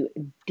get to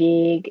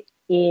dig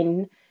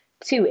into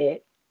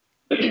it.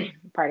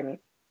 Pardon me.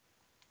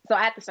 So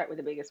I have to start with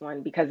the biggest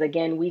one because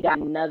again, we got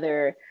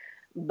another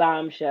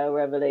bombshell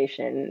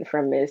revelation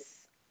from Miss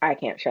I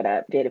Can't Shut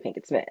Up, Jada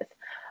Pinkett Smith.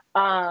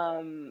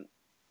 Um,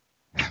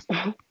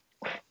 where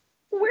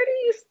do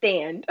you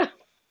stand?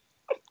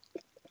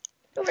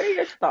 What are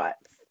your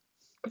thoughts?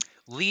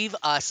 Leave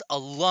us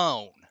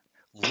alone.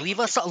 Leave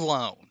us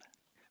alone.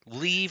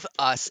 Leave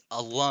us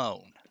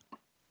alone.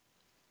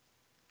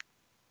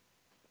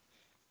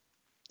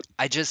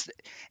 I just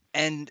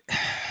and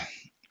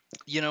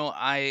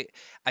I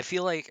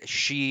feel like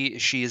she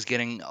is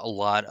getting a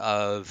lot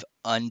of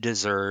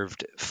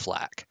undeserved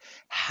flack.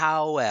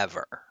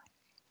 However,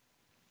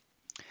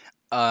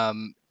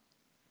 um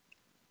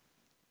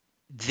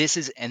this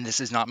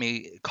is not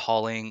me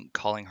calling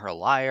her a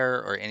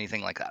liar or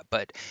anything like that,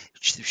 but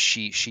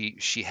she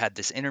had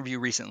this interview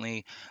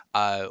recently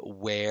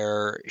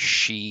where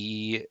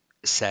she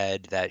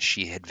said that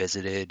she had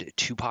visited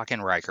Tupac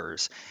and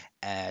Rikers,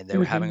 and they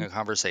were having Mm-hmm. a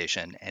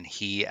conversation, and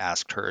he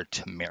asked her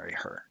to marry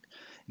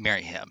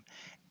him.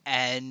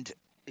 And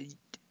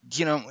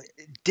you know,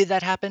 did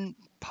that happen?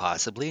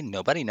 Possibly.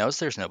 Nobody knows.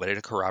 There's nobody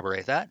to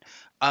corroborate that.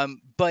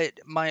 But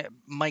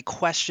my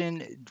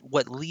question,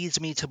 what leads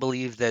me to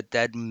believe that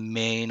that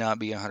may not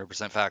be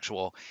 100%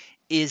 factual,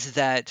 is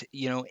that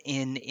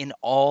in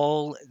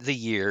all the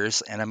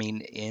years, and I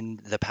mean in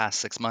the past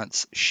 6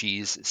 months,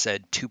 she's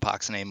said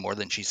Tupac's name more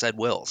than she said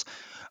Will's.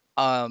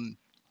 Um,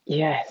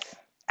 Yes.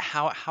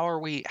 how are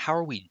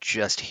we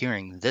just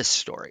hearing this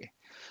story?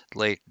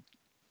 Like,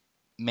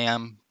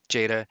 ma'am,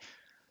 Jada,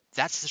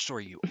 that's the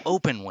story you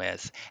open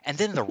with, and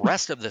then the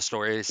rest of the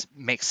stories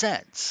make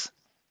sense.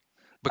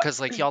 Because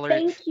like Thank y'all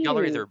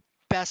are you. either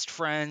best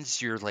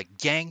friends, you're like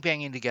gang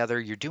banging together,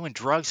 you're doing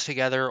drugs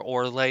together,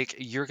 or like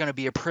you're gonna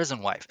be a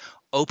prison wife.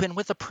 Open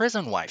with a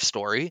prison wife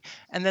story,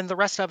 and then the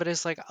rest of it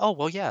is like, oh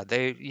well, yeah,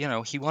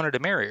 he wanted to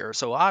marry her,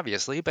 so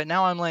obviously. But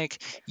now I'm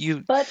like,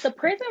 you But the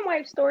prison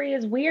wife story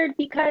is weird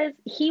because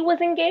he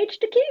was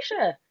engaged to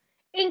Keisha.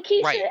 And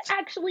Keisha right,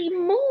 actually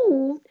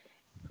moved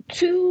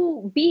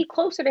to be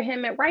closer to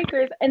him at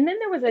Rikers. And then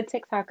there was a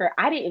TikToker.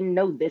 I didn't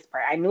know this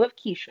part. I knew of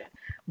Keisha,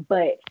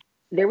 but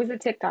there was a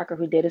TikToker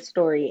who did a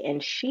story,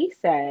 and she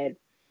said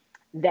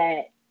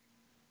that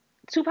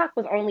Tupac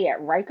was only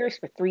at Rikers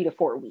for 3 to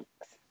 4 weeks,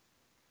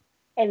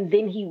 and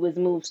then he was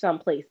moved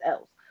someplace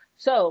else.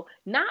 So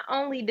not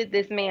only did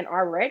this man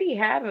already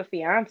have a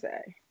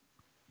fiance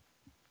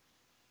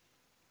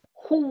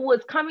who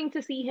was coming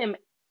to see him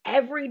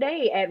every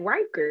day at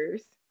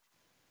Rikers,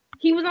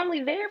 he was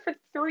only there for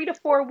 3 to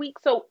 4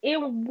 weeks. So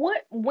in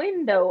what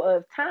window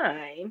of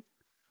time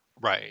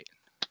right.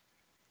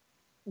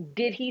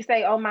 did he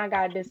say, "Oh my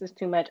God, this is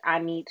too much. I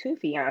need two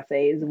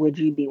fiancés. Would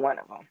you be one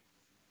of them?"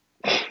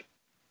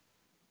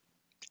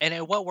 And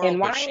in what And world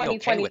was why in she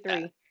okay with that?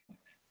 2023?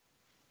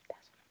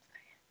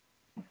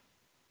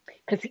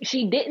 Because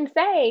she didn't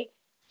say,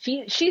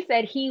 she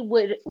said he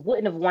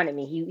wouldn't have wanted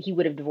me. He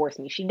would have divorced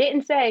me. She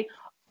didn't say,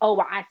 "Oh,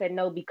 well, I said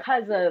no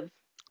because of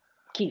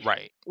Keisha."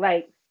 Right.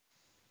 Like,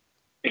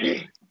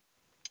 and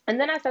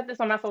then I said this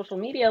on my social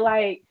media,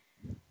 like,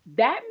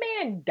 that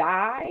man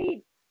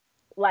died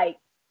like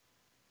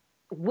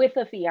with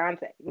a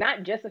fiance,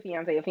 not just a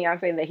fiance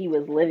that he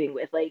was living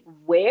with. Like,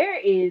 where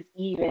is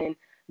even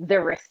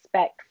the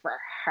respect for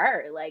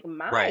her? Like,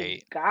 my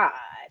Right. God,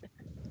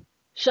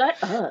 shut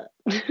up.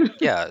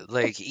 Yeah,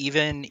 like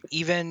even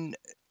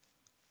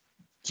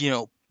you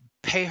know,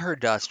 pay her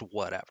dust,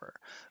 whatever.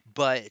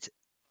 But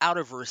out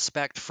of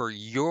respect for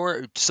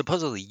your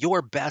supposedly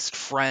your best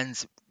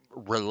friend's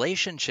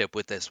relationship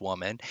with this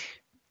woman,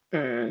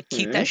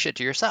 keep that Hmm. shit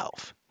to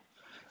yourself.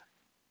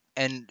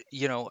 And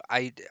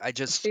I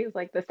just She was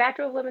like, the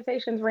statute of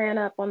limitations ran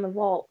up on the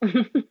vault.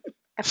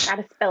 I forgot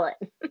to spell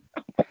it.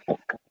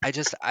 I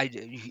just I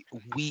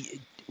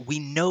we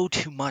know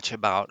too much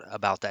about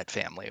that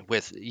family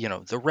with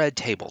the red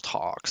table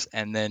talks,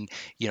 and then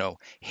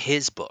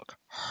his book,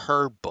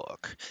 her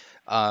book,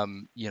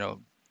 um you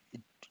know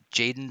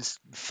Jaden's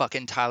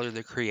fucking Tyler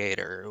the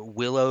Creator.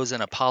 Willow's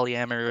in a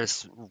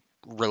polyamorous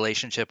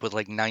relationship with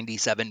like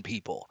 97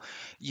 people.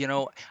 You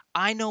know,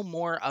 I know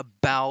more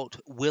about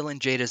Will and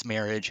Jada's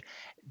marriage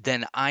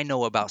than I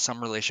know about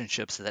some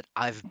relationships that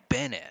I've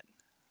been in.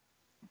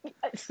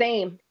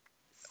 Same,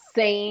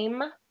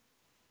 same,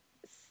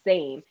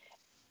 same.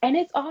 And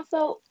it's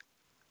also,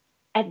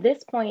 at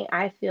this point,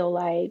 I feel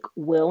like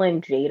Will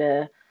and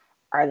Jada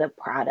are the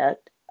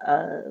product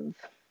of,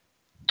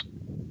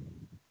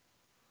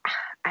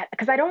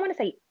 because I don't want to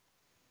say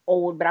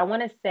old, but I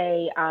want to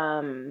say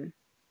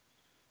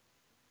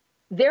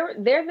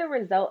they're the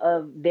result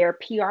of their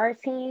PR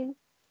team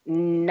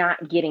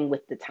not getting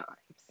with the times,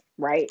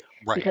 right?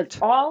 Because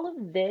Right. all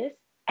of this,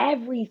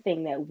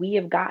 everything that we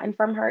have gotten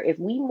from her, if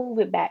we move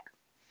it back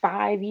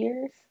 5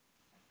 years,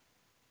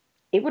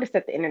 it would have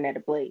set the internet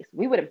ablaze.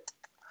 We would have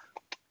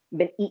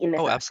been eating this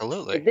Oh, up. If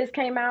absolutely. this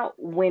came out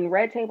when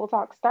Red Table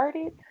Talk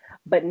started,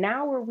 but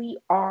now where we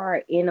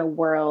are in a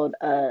world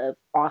of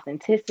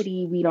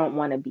authenticity, we don't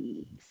want to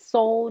be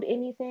sold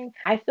anything.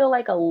 I feel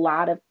like a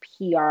lot of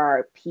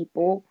PR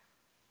people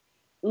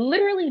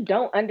literally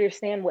don't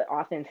understand what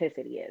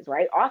authenticity is,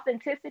 right?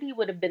 Authenticity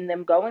would have been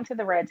them going to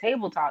the Red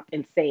Table Talk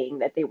and saying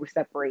that they were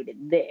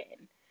separated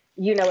then.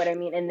 You know what I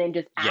mean? And then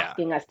just Yeah.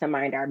 asking us to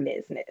mind our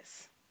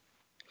business.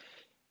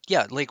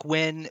 Yeah, like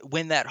when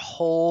that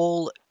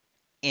whole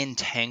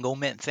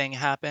entanglement thing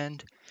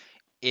happened,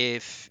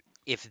 if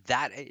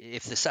the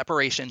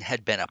separation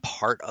had been a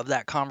part of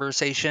that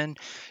conversation,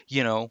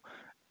 you know,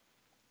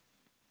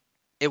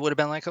 it would have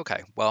been like,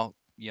 okay, well,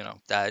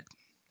 that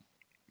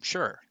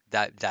sure,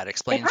 that It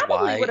explains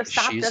probably would why have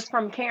stopped us she's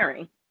from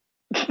caring.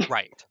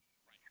 right.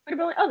 Would have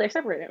been like, oh, they're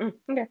separated.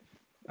 Okay.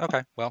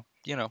 Okay, well,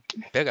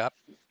 big up.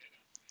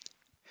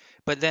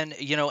 But then,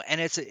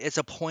 and it's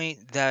a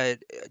point that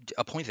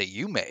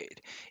you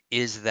made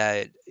is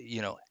that,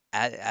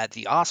 at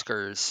the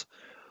Oscars,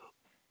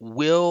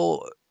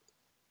 Will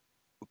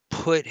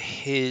put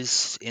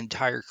his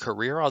entire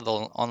career on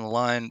the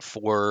line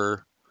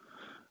for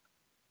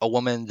a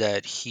woman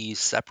that he's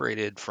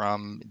separated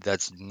from,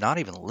 that's not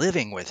even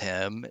living with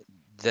him,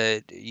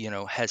 that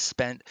has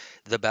spent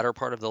the better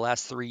part of the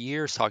last 3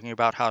 years talking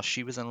about how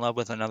she was in love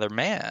with another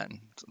man.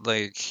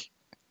 Like,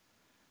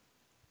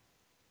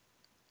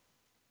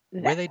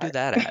 where That they do part.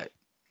 that at?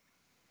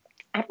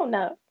 I don't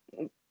know.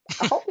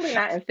 Hopefully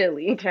not in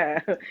Philly.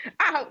 I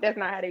hope that's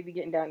not how they be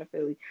getting down to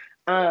Philly.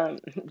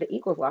 The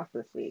Eagles lost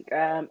this week.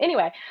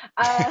 Anyway,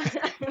 uh,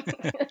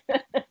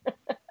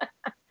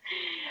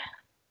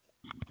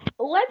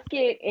 let's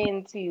get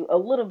into a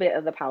little bit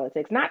of the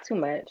politics, not too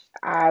much.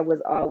 I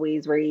was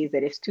always raised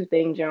that it's two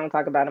things you don't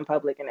talk about in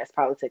public, and that's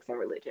politics and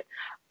religion.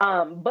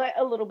 But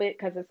a little bit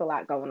because it's a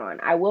lot going on.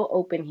 I will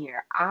open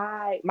here.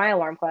 I my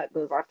alarm clock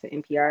goes off to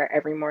NPR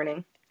every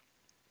morning,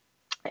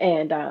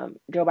 and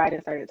Joe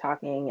Biden started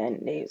talking,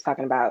 and he was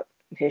talking about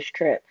his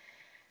trip,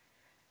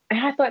 and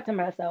I thought to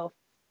myself,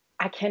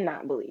 I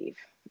cannot believe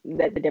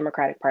that the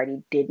Democratic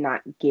Party did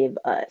not give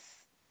us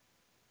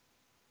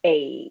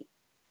a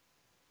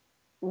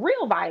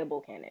real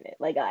viable candidate.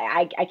 Like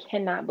I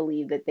cannot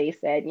believe that they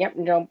said, "Yep,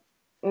 Joe,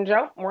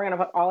 we're gonna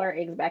put all our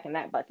eggs back in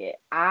that bucket."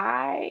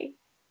 I,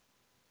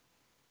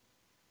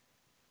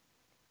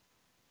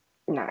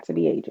 not to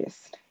be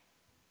ageist,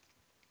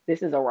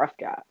 this is a rough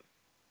job.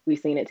 We've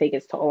seen it take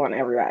its toll on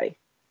everybody.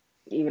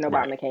 Even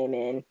Right. Obama came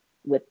in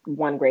with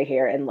one gray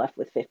hair and left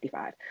with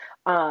 55.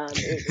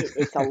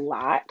 It's a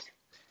lot.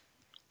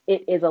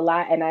 It is a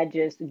lot, and I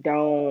just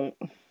don't.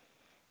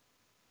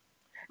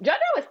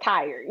 JoJo is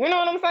tired. You know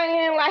what I'm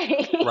saying?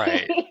 Right.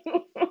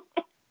 Like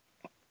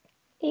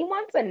he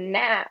wants a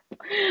nap.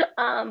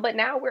 But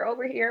now we're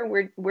over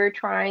here. We're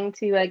trying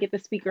to get the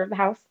Speaker of the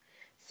House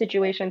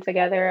situation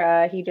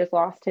together. He just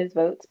lost his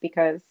votes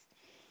because,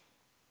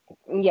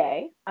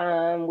 yay,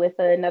 with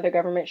another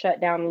government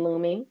shutdown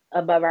looming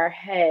above our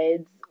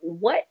heads.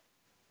 What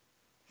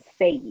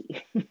say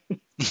ye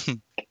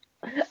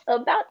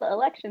about the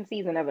election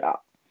season of it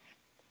all?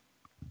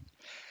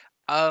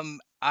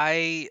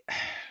 I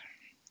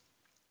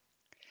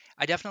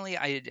definitely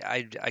I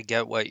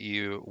get what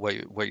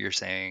you're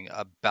saying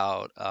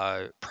about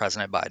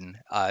President Biden.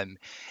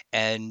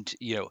 And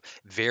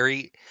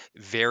very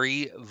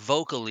very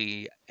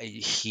vocally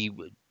he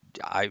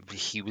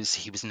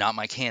was not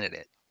my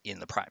candidate in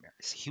the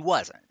primaries. He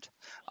wasn't.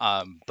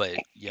 But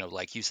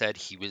like you said,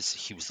 he was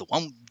the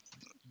one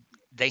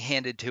they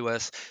handed to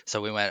us.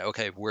 So we went,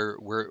 okay,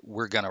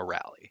 we're gonna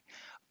rally.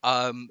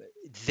 Um,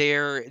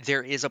 there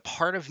is a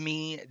part of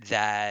me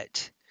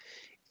that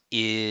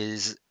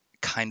is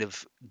kind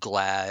of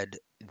glad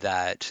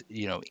that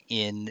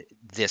in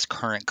this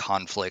current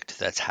conflict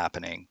that's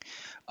happening,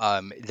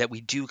 that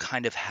we do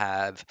kind of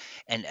have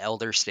an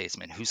elder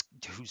statesman who's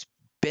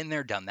been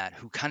there, done that,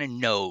 who kind of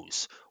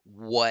knows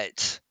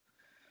what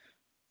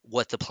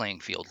the playing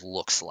field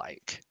looks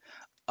like.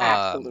 Um,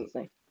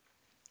 Absolutely.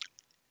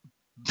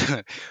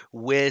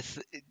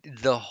 with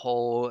the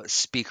whole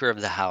Speaker of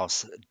the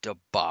House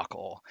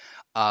debacle,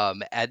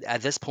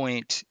 at this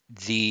point,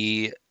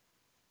 the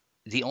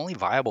only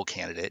viable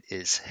candidate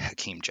is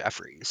Hakeem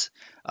Jeffries,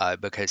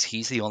 because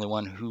he's the only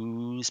one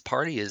whose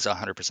party is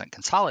 100%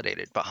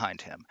 consolidated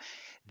behind him.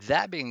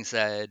 That being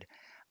said,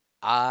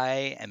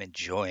 I am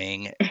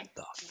enjoying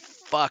the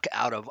fuck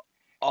out of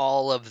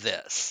all of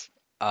this.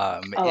 It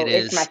Oh,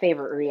 it's my is,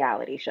 favorite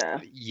reality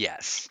show.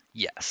 yes,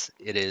 yes,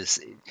 it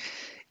is.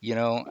 You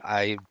know,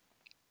 I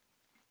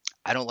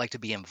don't like to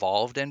be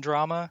involved in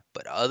drama,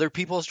 but other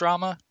people's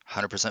drama,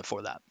 100%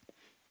 for that.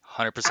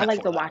 I 100% like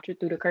for to that. watch it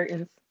through the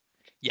curtains.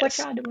 What Yes.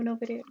 y'all doing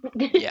over there?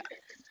 Yeah.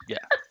 Yeah.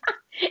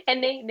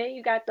 And then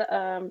you got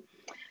the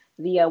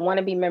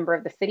wannabe member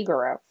of the City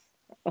Girls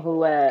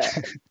who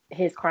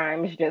his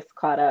crimes just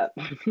caught up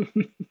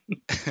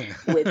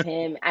with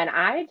him, and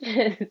I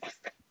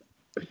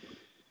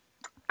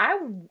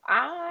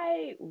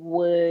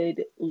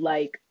would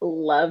like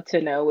love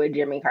to know what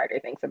Jimmy Carter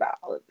thinks about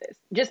all of this,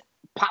 just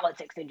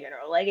politics in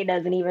general. Like it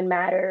doesn't even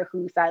matter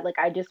whose side. Like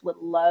I just would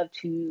love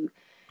to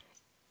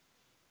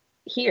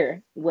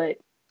hear what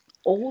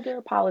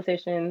older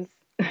politicians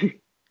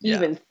Yeah.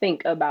 even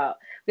think about,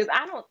 because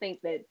I don't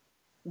think that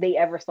they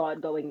ever saw it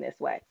going this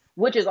way,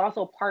 which is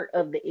also part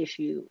of the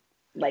issue,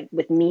 like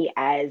with me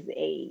as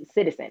a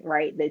citizen,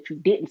 right? That you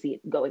didn't see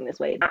it going this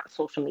way, not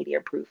social media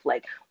proof.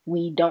 Like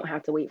we don't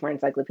have to wait for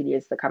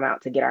encyclopedias to come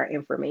out to get our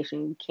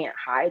information. You can't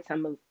hide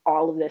some of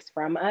all of this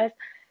from us.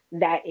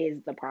 That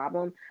is the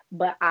problem.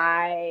 But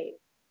I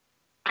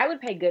would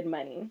pay good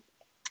money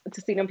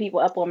to see them people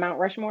up on Mount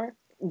Rushmore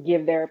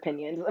give their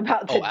opinions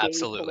about Oh, today's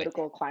absolutely.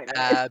 political climate.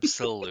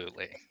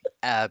 Absolutely.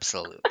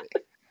 Absolutely.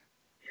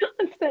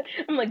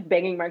 I'm like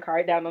banging my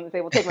card down on the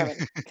table. Take my money.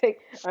 Take.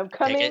 I'm Take it.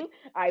 coming.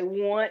 I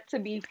want to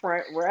be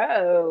front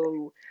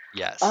row.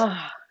 Yes.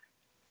 Ah,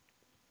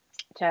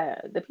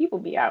 Chad, the people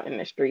be out in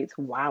the streets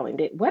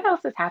wilding. What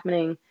else is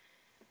happening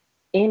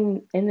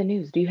in the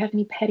news? Do you have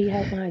any petty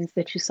headlines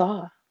that you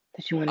saw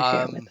that you want to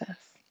share Um, with us?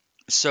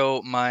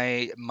 so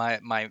my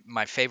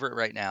favorite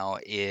right now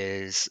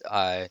is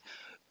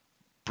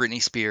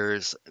Britney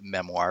Spears'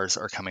 memoirs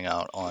are coming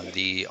out on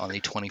the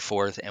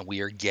 24th, and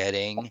we are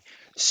getting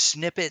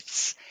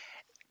snippets,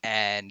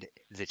 and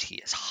the tea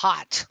is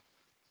hot.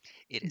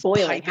 It is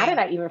Boiling. How did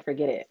piping. I even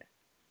forget it?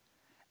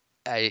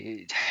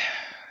 I,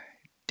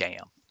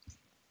 damn.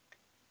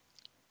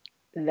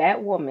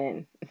 That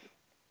woman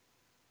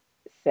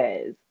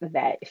says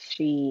that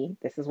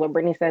this is what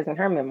Brittany says in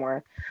her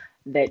memoir,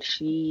 that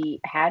she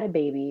had a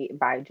baby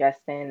by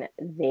Justin.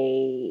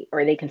 They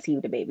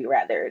conceived a baby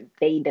rather.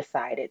 They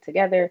decided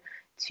together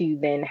to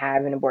then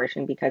have an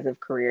abortion because of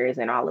careers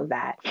and all of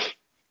that.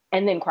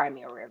 And then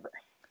Crimea River.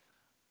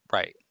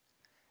 Right.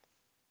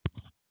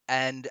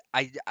 And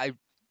I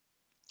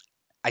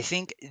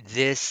think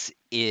this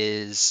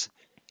is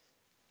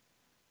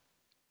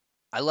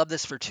I love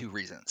this for two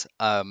reasons.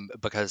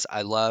 Because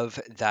I love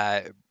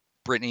that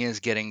Brittany is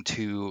getting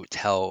to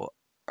tell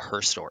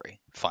her story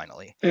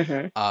finally.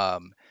 Hmm.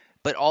 Um,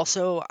 but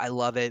also, I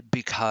love it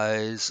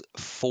because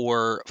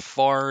for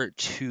far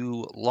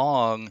too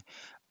long,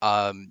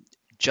 um,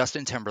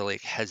 Justin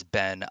Timberlake has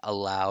been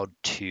allowed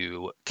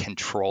to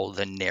control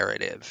the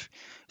narrative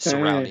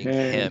surrounding Hmm.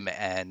 him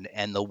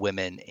and the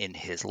women in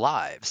his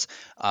lives.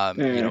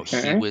 He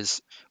Hmm.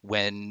 was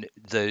when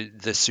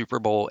the Super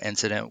Bowl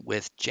incident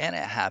with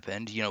Janet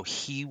happened.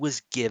 He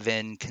was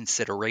given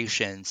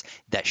considerations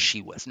that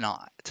she was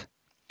not.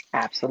 You know,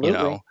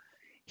 Absolutely.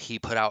 he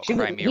put out She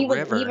was Crimea he was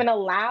even River.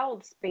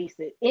 allowed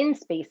spaces in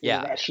spaces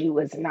Yeah, that she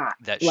was not.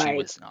 that she Like,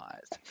 was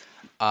not.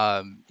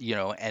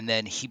 And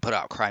then he put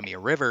out Crimea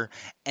River,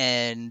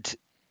 and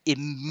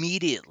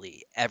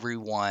immediately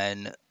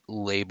everyone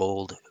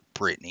labeled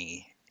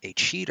Britney a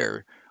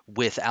cheater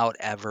without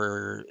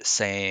ever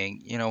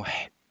saying,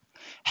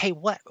 hey,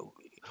 what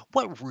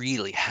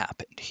really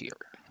happened here?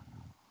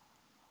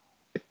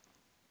 you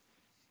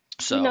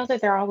So know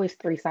that there are always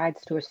three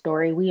sides to a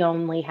story. We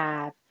only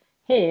have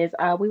his.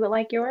 We would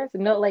like yours.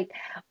 No, like,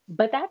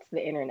 but that's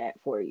the internet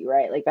for you,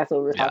 right? Like that's what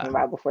we were talking yeah,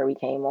 about before we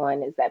came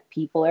on. Is that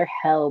people are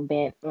hell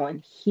bent on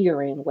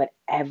hearing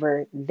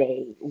whatever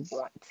they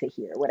want to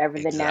hear, whatever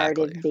the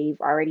narrative exactly.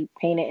 they've already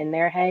painted in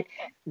their head.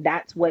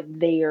 That's what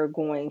they are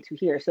going to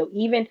hear. So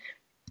even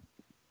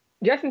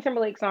Justin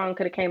Timberlake's song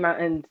could have came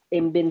out and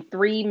been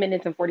 3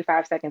 minutes and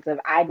 45 seconds of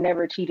I'd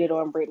never cheated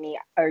on Britney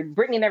or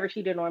Britney never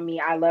cheated on me.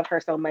 I love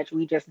her so much.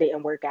 We just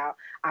didn't work out.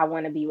 I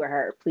want to be with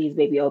her. Please,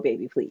 baby, oh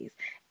baby, please.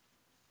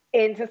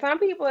 And to some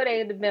people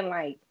they'd have been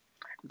like,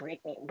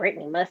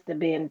 Britney must have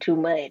been too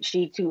much.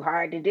 She too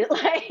hard to do.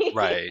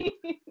 Right.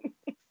 Like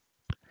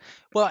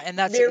Well, and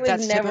that's there was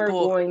that's never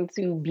typical. going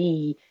to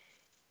be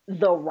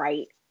the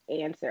right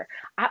answer.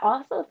 I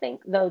also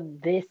think though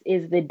this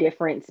is the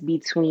difference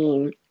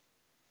between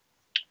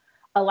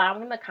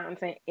allowing the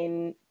content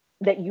in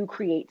that you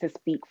create to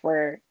speak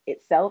for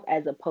itself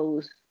as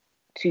opposed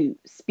to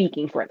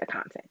speaking for the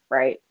content,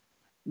 right?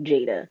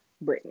 Jada,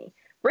 Brittany.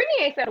 Brittany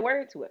ain't said a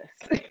word to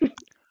us.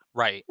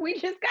 Right. We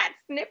just got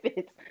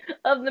snippets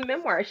of the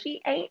memoir.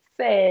 She ain't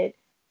said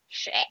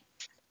shit.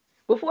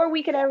 Before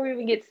we could ever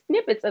even get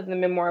snippets of the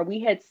memoir, we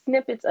had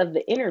snippets of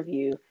the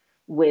interview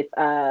with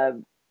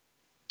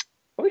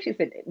what she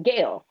said,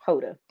 Gail,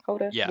 Hoda,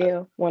 Yeah.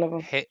 Gail, one of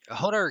them. Hey,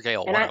 Hoda or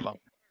Gale, And one I of them.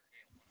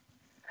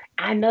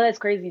 I know that's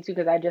crazy too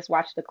because I just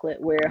watched the clip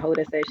where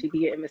Hoda says she be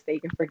getting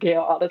mistaken for Gail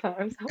all the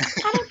time. So I was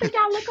like, I don't think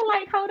y'all look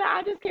alike, Hoda.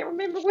 I just can't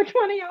remember which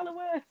one of y'all it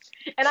was.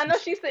 And I know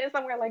she's sitting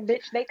somewhere like,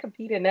 bitch, they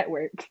compete in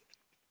networks.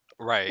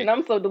 Right. And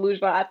I'm so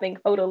delusional. I think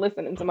Hoda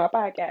listening to my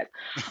podcast.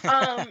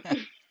 Um,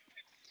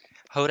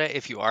 Hoda,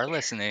 if you are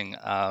listening,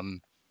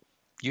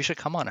 you should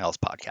come on Elle's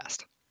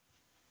podcast.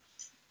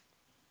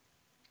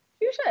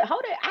 you should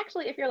Hoda.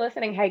 Actually, if you're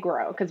listening, hey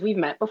girl, because we've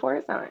met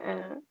before. So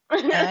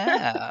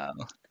Oh,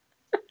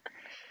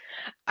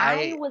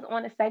 I I. was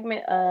on a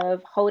segment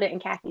of Hoda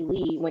and Kathy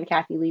Lee when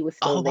Kathy Lee was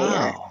Oh still there.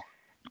 wow.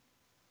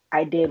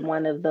 I did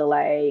one of the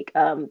like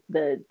the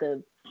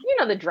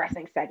the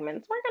dressing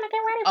segments. We're gonna get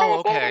ready for Oh,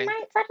 the date and okay.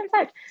 night such and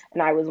such.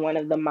 And I was one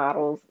of the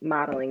models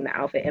modeling the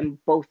outfit,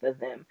 and both of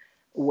them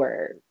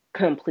were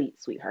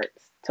complete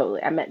sweethearts.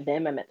 Totally. I met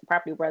them. I met the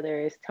Property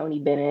Brothers, Tony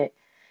Bennett,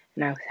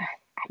 and I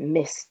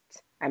missed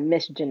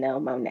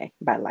Janelle Monae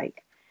by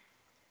like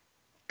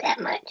that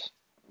much.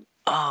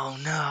 Oh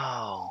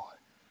no.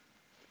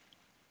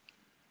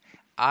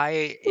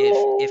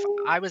 If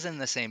Ooh. I was in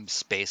the same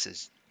space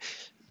as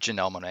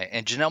Janelle Monae,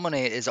 and Janelle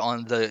Monae is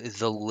on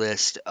the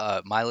list,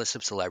 my list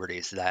of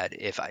celebrities that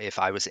if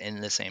I was in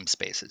the same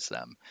space as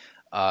them,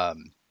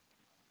 um,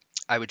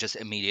 I would just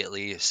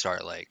immediately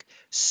start like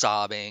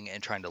sobbing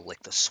and trying to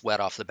lick the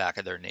sweat off the back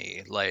of their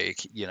knee.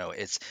 Like,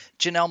 it's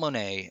Janelle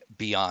Monae,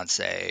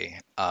 Beyonce,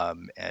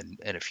 and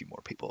a few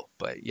more people.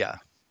 But yeah.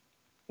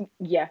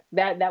 Yeah,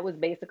 that was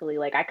basically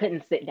like I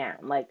couldn't sit down.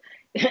 Like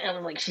I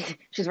was like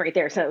she's right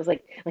there. So it was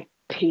like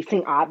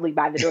pacing oddly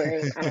by the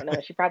door. I don't know.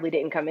 She probably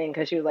didn't come in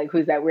because she was like,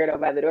 "Who's that weirdo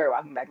by the door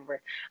walking back and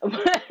forth?"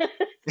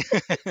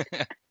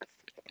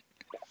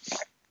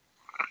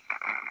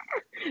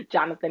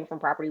 Jonathan from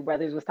Property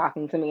Brothers was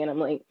talking to me, and I'm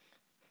like,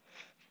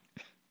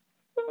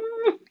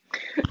 mm,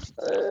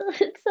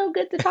 "It's so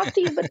good to talk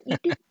to you, but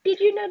did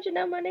you know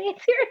Janelle Monae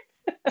is here?"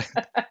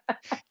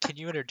 Can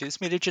you introduce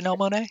me to Janelle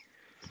Monae?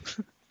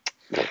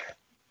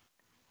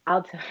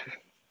 I'll tell.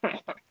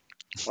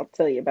 I'll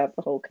tell you about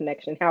the whole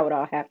connection, how it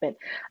all happened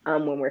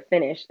when we're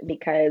finished,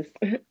 because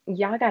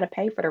y'all got to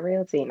pay for the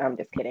realty. No, I'm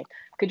just kidding.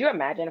 Could you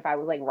imagine if I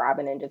was like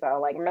Robin and just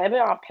all like, maybe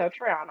on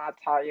Patreon, I'll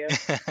tell you.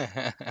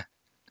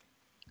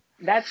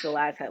 That's the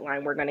last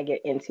headline we're going to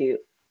get into.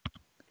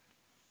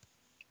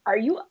 Are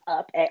you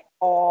up at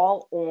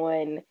all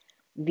on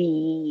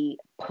the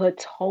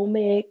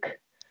Potomac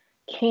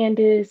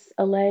Candace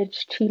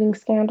alleged cheating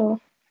scandal?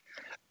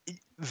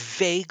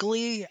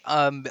 Vaguely,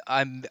 I'm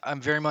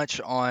very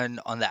much on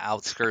the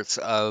outskirts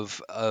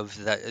of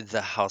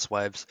the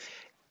housewives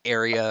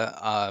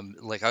area.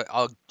 Like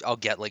I'll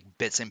get like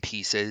bits and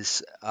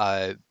pieces,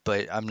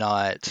 but I'm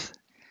not.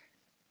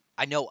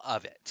 I know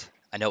of it.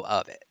 I know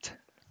of it.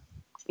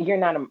 You're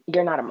not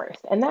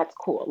immersed, and that's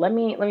cool. Let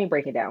me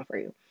break it down for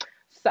you.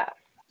 So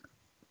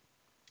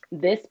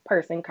this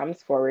person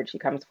comes forward. She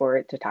comes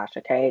forward to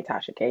Tasha K.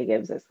 Tasha K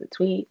gives us the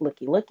tweet.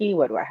 Looky, looky.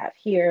 What do I have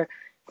here?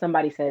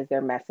 Somebody says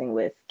they're messing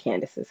with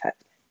Candace's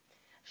husband.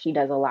 She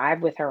does a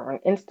live with her on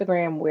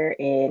Instagram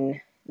wherein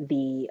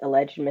the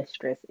alleged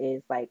mistress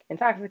is like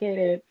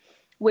intoxicated,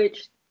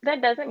 which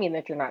that doesn't mean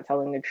that you're not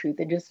telling the truth.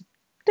 It just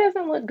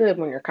doesn't look good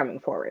when you're coming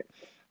forward.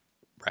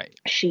 Right.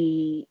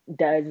 She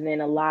does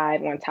then a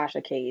live on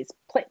Tasha K's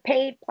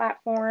paid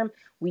platform.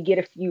 We get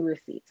a few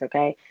receipts,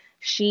 okay?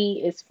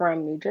 She is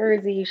from New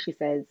Jersey. She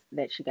says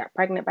that she got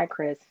pregnant by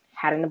Chris,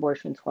 had an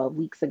abortion 12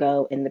 weeks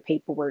ago, and the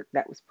paperwork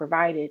that was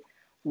provided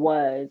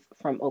was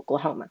from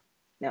Oklahoma.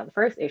 Now, the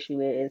first issue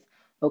is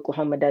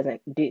Oklahoma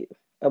doesn't do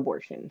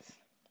abortions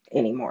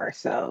anymore.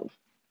 So,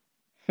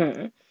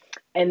 And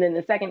then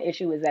the second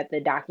issue is that the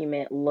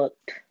document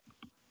looked,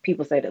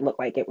 people said it looked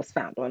like it was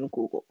found on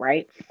Google,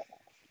 right?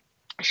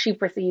 She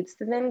proceeds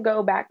to then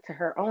go back to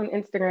her own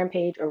Instagram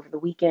page over the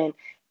weekend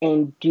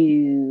and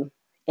do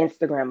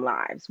Instagram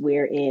lives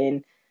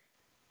wherein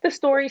the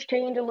stories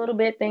change a little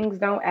bit, things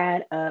don't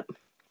add up.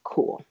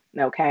 Cool.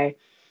 Okay.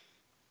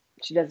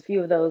 She does a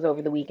few of those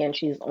over the weekend.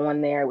 She's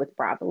on there with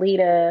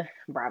Bravalita.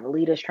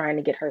 Bravalita's trying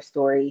to get her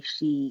story.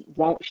 She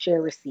won't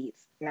share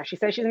receipts. Now, she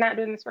says she's not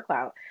doing this for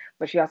clout,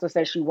 but she also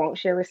says she won't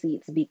share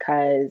receipts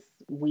because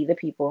we, the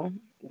people,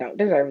 don't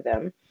deserve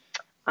them,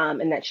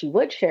 and that she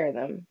would share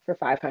them for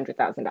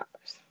 $500,000.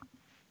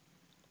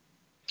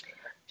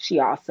 She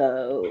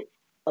also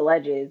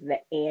alleges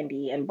that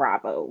Andy and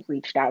Bravo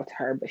reached out to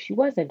her, but she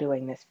wasn't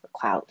doing this for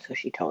clout, so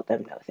she told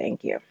them no,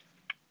 thank you.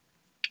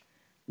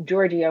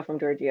 Giorgio from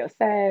Giorgio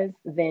Says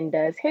then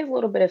does his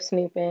little bit of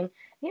snooping.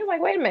 He's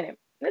like, wait a minute,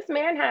 this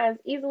man has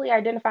easily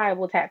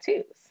identifiable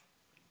tattoos.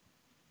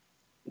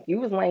 If you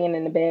was laying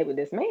in the bed with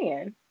this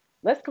man,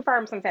 let's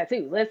confirm some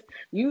tattoos. Let's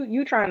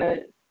you trying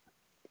to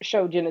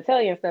show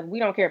genitalia and stuff. We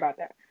don't care about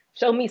that.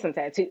 Show me some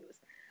tattoos.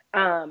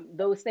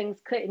 Those things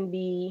couldn't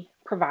be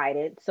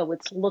provided, so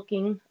it's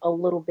looking a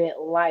little bit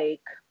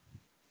like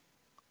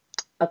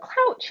a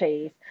clout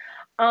chase.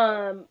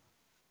 Um,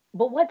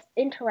 but what's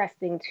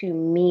interesting to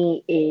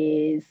me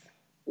is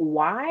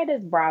why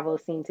does Bravo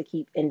seem to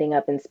keep ending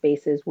up in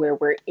spaces where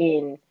we're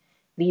in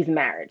these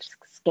marriage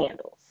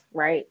scandals,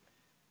 right?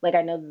 Like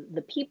I know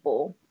the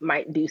people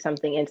might do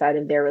something inside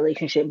of their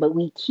relationship, but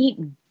we keep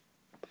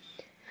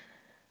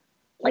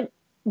like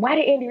why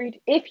did Andy reach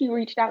if he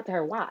reached out to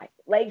her, why?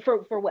 Like for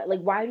what?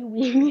 Like why do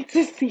we need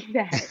to see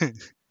that?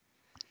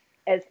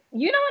 As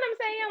you know what I'm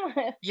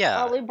saying? Oh,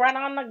 Yeah. we brought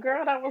on the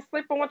girl that was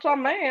sleeping with your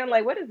man.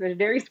 Like what is this,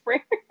 Jerry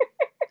Springer?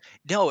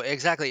 No,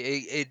 exactly.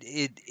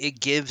 It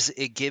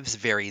gives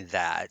very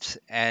that.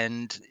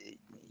 And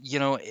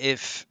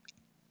if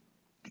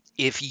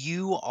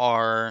you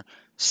are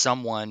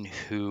someone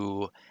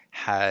who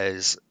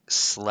has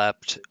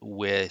slept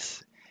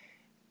with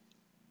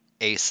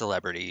a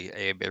celebrity,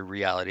 a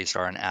reality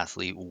star, an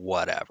athlete,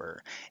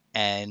 whatever,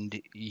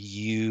 and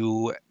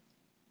you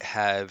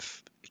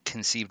have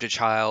conceived a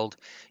child,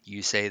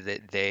 you say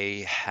that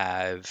they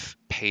have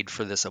paid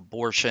for this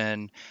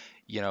abortion.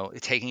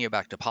 Taking it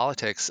back to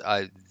politics,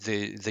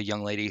 the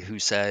young lady who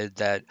said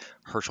that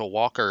Herschel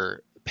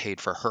Walker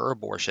paid for her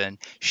abortion,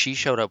 she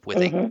showed up with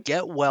a Mm-hmm.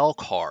 get well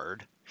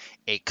card,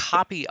 a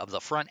copy of the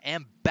front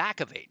and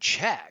back of a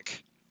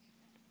check.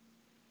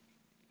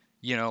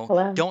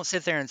 Hello. Don't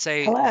sit there and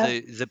say Hello.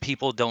 the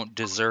people don't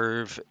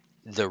deserve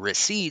the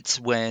receipts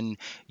when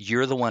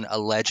you're the one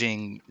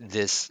alleging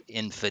this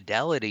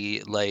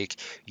infidelity. Like,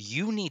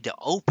 you need to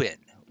open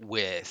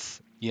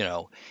with,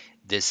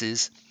 this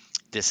is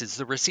this is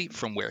the receipt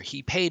from where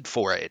he paid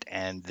for it,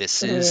 and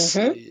this is,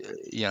 Mm-hmm.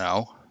 you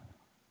know,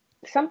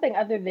 Something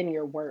other than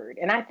your word.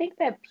 And I think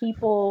that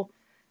people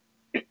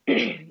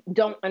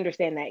don't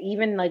understand that.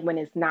 Even like when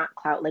it's not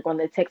clout, like on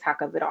the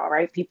TikTok of it all,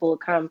 right? People will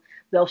come,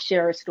 they'll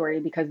share a story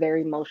because they're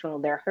emotional,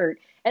 they're hurt.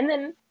 And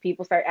then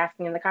people start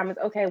asking in the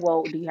comments, okay,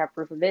 well, do you have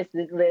proof of this?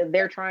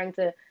 They're trying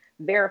to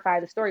verify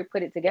the story,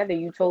 put it together.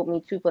 You told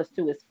me two plus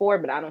two is four,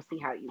 but I don't see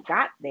how you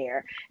got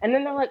there. And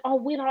then they're like, oh,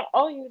 we don't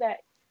owe you that.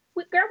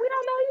 Girl, we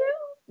don't know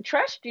you.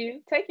 Trust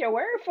you. Take your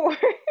word for it.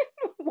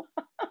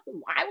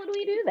 Why would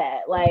we do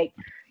that? Like,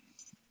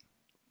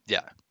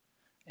 yeah.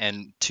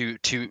 And to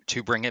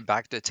bring it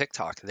back to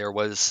TikTok, there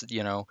was,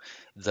 the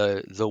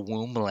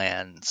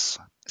Womblands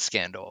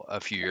scandal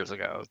a few years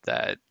ago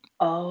that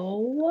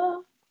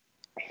oh,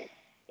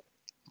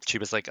 she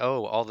was like,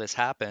 "Oh, all this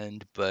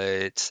happened,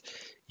 but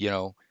you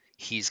know,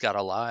 he's got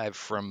a live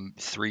from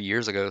 3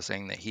 years ago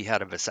saying that he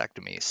had a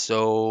vasectomy."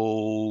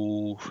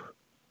 So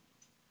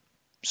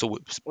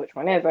which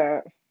one is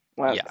it?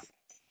 yeah,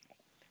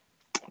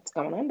 What's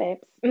going on,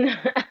 babes?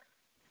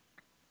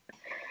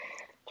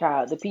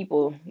 Child, the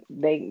people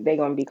they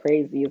gonna be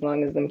crazy as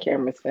long as them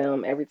cameras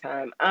film every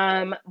time.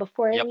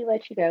 Before Yep. we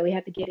let you go, we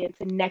have to get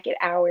into naked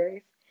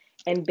hours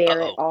and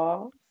bear it Uh-oh.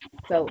 all.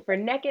 So for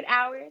naked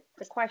hours,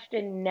 the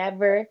question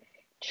never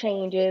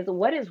changes.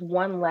 What is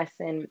one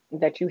lesson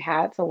that you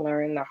had to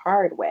learn the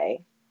hard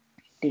way?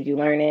 Did you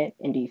learn it,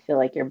 and do you feel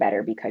like you're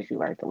better because you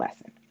learned the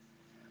lesson?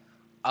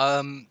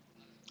 Um,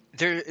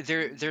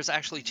 there's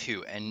actually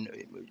two, and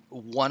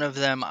one of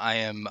them I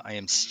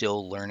am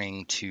still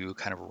learning to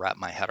kind of wrap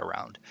my head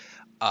around.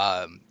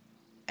 Um,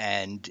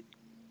 and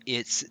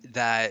it's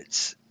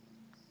that,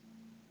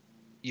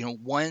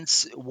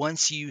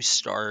 once you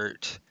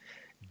start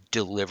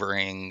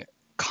delivering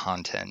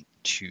content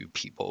to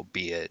people,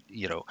 be it,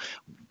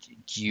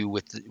 you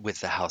with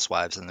the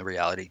housewives and the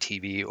reality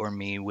TV, or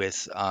me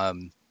with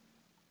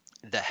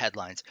the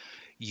headlines,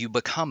 you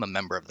become a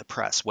member of the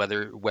press,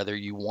 whether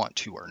you want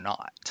to or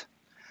not.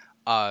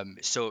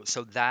 So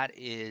that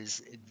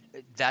is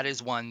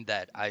one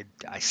that I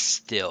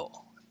still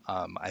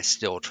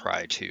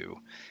try to,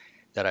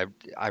 that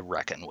I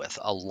reckon with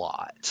a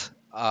lot.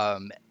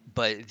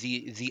 But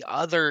the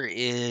other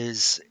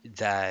is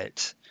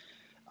that,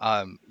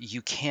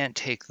 you can't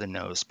take the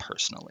no's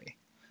personally.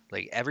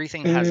 Like,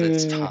 everything has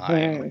its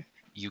time. Hmm.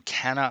 You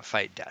cannot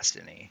fight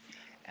destiny.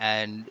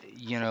 And,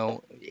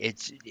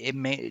 it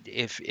may,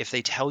 if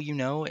they tell you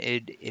no,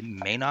 it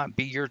may not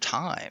be your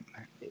time.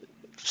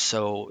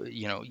 So,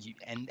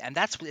 and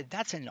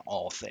that's in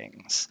all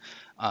things.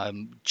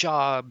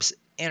 Jobs,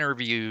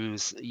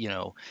 interviews,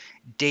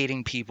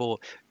 dating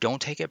people.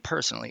 Don't take it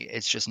personally.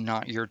 It's just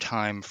not your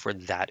time for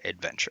that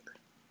adventure.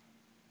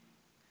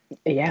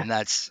 Yeah. And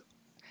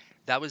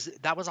that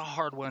was a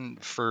hard one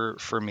for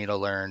me to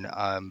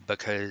learn,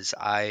 because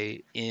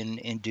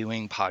in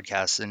doing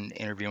podcasts and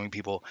interviewing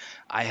people,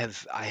 I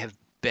have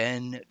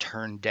been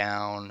turned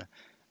down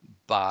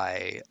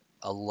by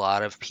a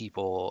lot of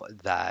people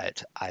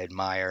that I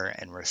admire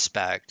and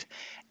respect,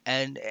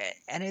 and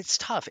and it's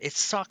tough. It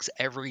sucks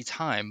every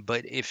time,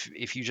 but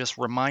if you just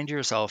remind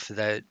yourself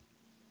that,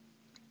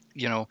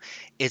 you know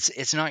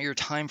it's not your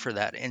time for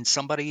that. And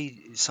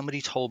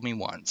somebody told me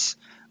once,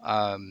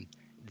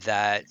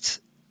 that,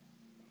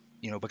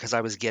 because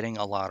I was getting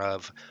a lot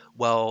of,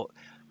 well,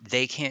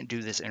 they can't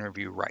do this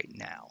interview right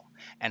now.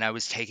 And I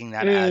was taking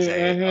that as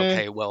a, Mm-hmm.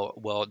 okay,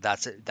 well,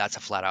 that's a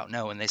flat out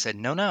no. And they said,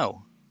 no,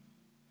 no,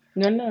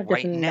 No, no,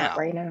 right definitely not now.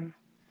 right now.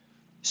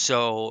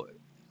 So,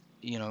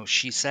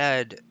 she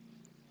said,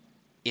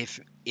 if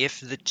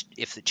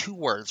the two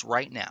words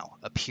right now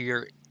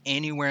appear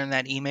anywhere in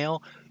that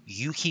email,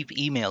 you keep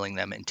emailing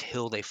them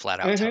until they flat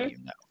out tell Hmm. you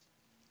no.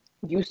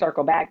 You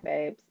circle back,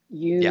 babes.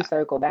 You Yeah.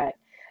 circle back.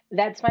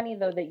 That's funny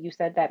though that you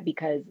said that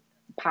because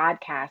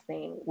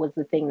podcasting was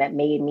the thing that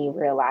made me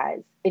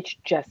realize it's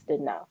just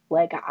enough.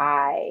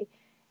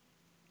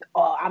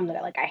 I'm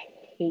gonna like I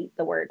hate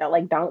the word no.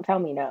 Like, don't tell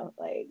me no.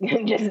 Like,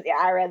 just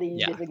I rather you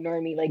Yeah. just ignore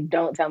me. Like,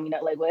 don't tell me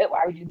no. Like, what?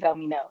 Why would you tell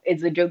me no?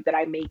 It's a joke that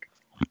I make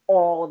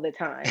all the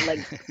time.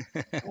 Like,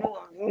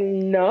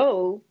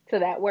 no to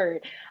that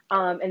word.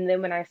 And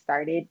then when I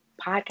started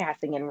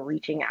podcasting and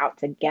reaching out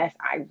to guests,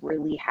 I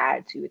really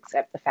had to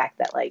accept the fact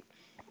that like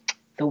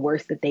the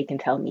worst that they can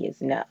tell me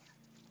is no.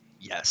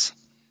 Yes.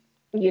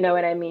 You know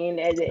what I mean?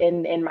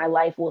 And my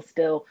life will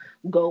still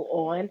go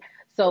on.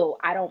 So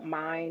I don't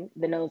mind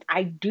the no's.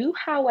 I do,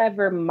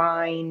 however,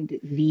 mind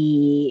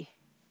the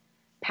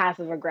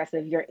passive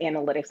aggressive, your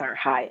analytics aren't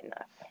high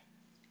enough.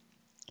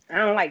 I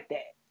don't like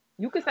that.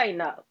 You could say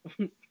no.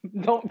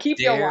 Don't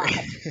keep your There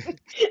why.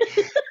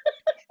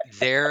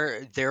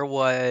 there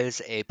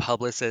was a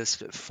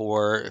publicist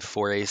for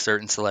a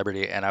certain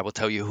celebrity, and I will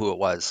tell you who it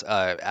was,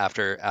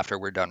 after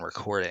we're done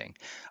recording.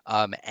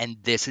 And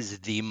this is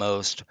the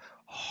most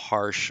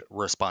harsh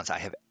response I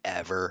have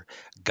ever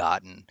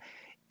gotten.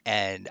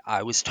 And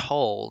I was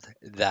told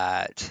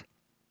that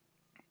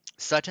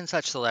such and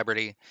such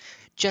celebrity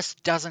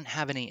just doesn't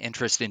have any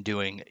interest in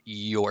doing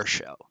your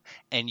show,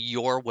 and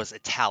your was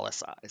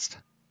italicized.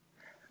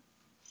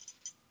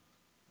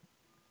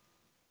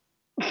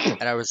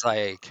 And I was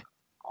like,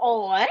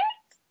 What?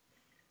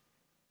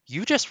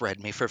 you just read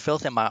me for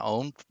filth in my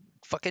own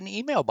fucking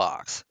email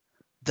box.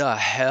 The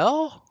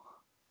hell?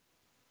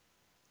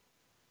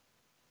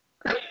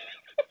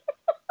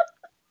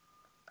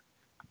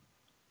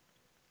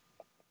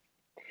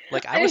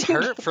 Like, I was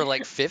hurt for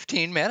like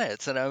 15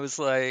 minutes, and I was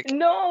like,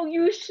 No,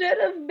 you should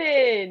have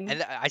been.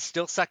 and I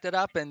still sucked it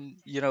up and,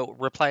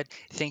 replied,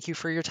 thank you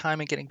for your time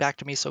and getting back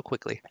to me so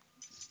quickly.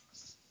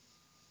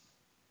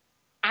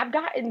 I've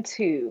gotten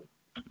two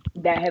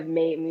that have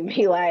made me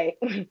be like,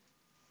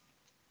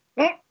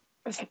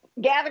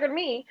 gather to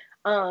me.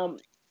 Um,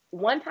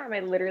 One time I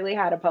literally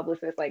had a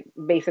publicist like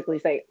basically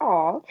say,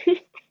 "Aw,"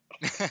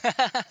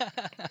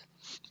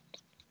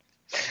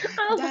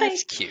 I was That's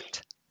like,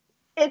 cute.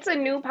 "It's a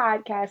new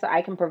podcast, so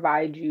I can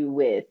provide you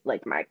with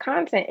like my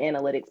content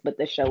analytics, but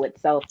the show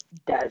itself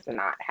does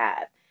not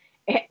have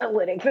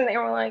analytics." And they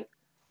were like,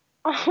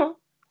 "Oh,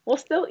 well,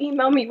 still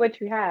email me what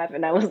you have."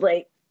 And I was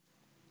like,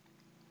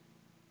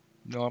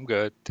 No, I'm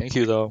good. Thank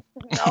you, though.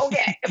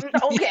 "Okay,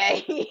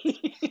 okay."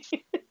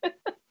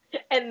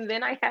 And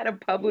then I had a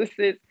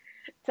publicist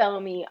tell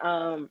me,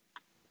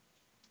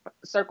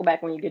 circle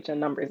back when you get your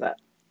numbers up.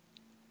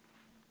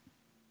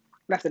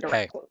 That's a direct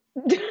Hey, quote.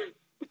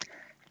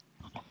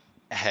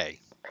 hey.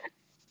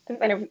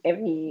 And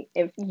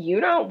if you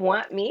don't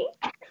want me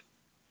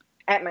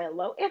at my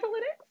low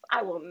analytics,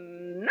 I will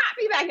not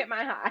be back at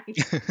my high.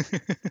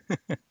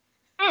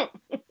 Mm.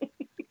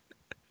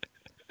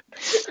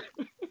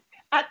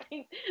 I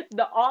think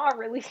the awe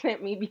really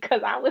sent me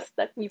because I was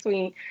stuck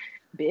between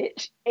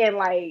bitch and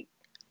like,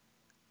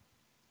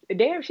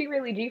 damn, she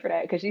really G for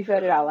that because she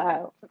said it out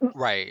loud.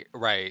 Right,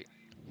 right.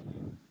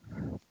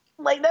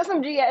 Like that's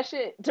some G ass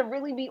shit to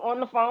really be on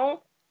the phone.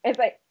 It's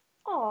like,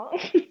 oh,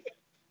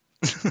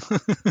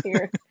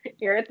 you're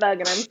you're a thug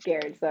and I'm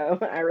scared, so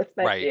I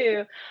respect Right.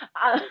 you.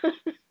 Uh,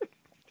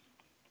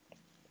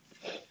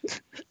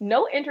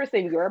 no interest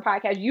in your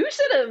podcast. You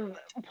should have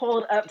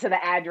pulled up to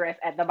the address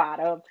at the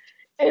bottom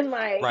and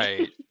like,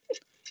 Right.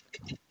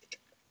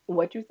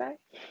 what you say?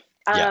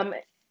 Yeah. Um,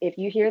 if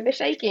you hear the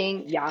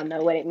shaking, y'all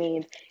know what it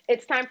means.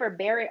 It's time for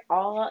Barrett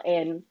All,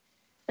 and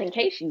in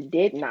case you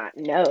did not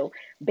know,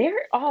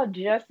 Barrett All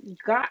just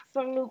got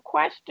some new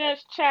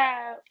questions,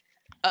 child.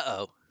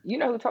 Uh-oh. You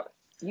know who told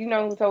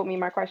who told me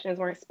my questions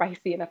weren't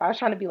spicy enough. I was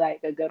trying to be like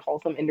a good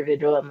wholesome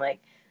individual. I'm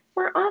like,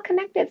 we're all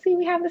connected. See,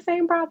 we have the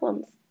same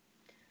problems.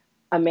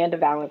 Amanda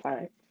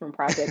Valentine from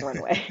Project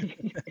Runway.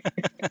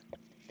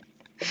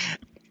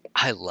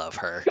 I love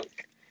her.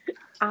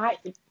 I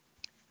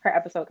Her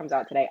episode comes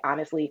out today.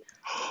 Honestly,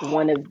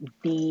 one of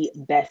the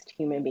best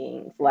human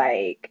beings.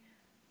 Like,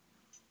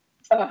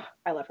 ugh,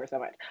 I love her so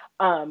much.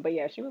 But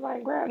yeah, she was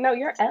like, "Girl, no,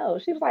 you're L."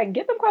 She was like,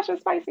 "Get them questions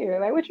spicier."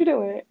 Like, what you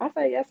doing? I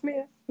said, "Yes,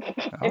 ma'am."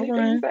 All Anything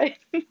you right.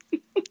 say.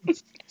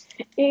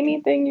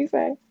 Anything you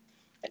say.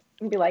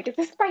 And be like, "Is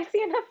this spicy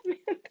enough,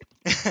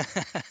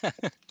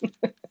 man?"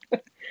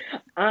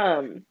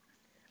 Um,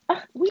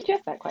 we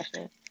just that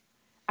question.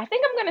 I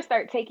think I'm gonna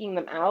start taking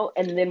them out,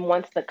 and then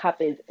once the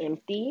cup is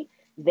empty,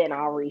 then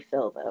I'll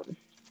refill them,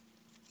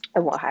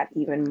 and we'll have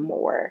even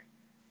more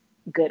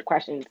good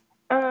questions.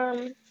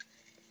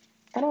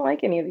 I don't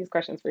like any of these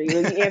questions for you.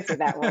 You answered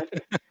that one.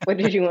 What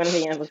did you want to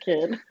be as a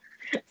kid?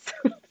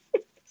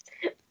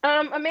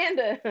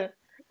 Amanda,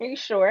 are you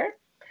sure?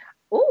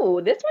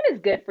 Ooh, this one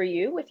is good for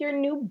you with your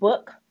new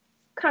book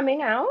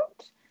coming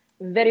out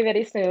very,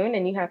 very soon,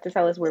 and you have to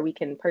tell us where we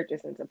can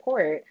purchase and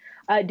support.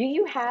 Do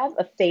you have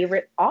a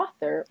favorite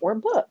author or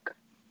book?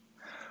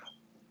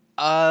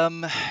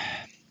 Um,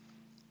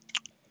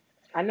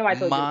 I know I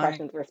told you the my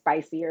questions were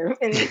spicier,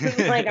 and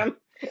like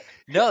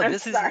No, I'm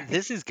this sorry.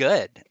 is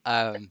good.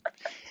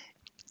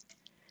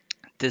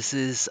 This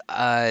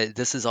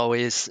is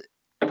always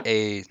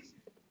a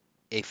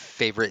a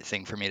favorite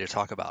thing for me to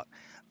talk about.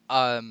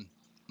 Um,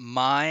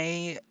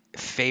 my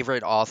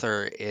favorite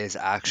author is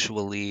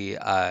actually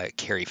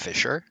Carrie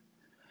Fisher.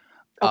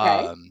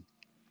 Okay. Um,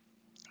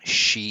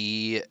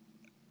 she,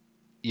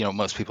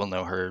 most people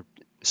know her,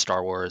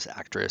 Star Wars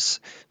actress,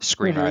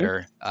 Mm-hmm.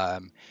 screenwriter.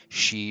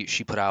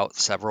 She put out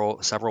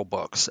several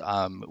books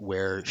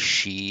where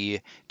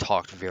she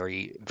talked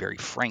very very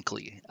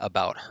frankly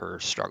about her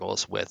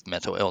struggles with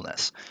mental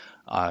illness.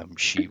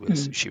 She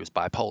was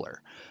bipolar,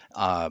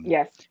 um,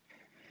 Yes.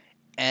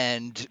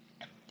 and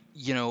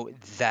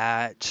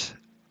that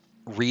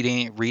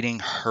reading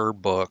her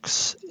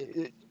books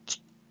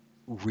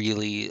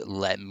really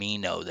let me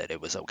know that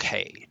it was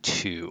okay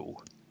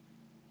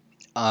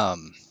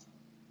um,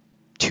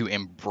 to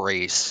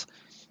embrace,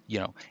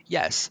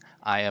 yes,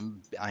 I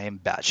am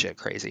batshit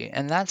crazy,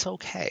 and that's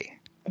okay,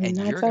 And and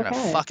that's you're gonna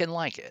okay. fucking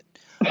like it.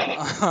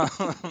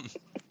 Um,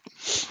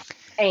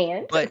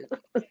 And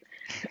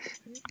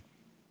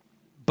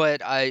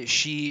but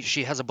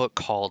she has a book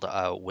called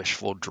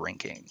Wishful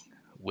Drinking,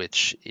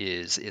 which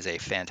is a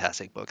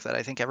fantastic book that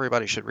I think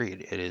everybody should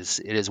read. It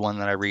is one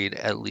that I read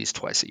at least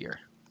twice a year.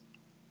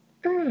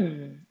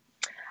 mm,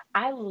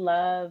 I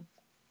love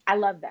I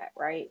love that,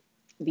 right?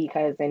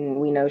 Because and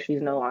we know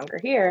she's no longer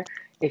here.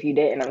 If you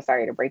didn't, I'm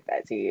sorry to break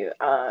that to you.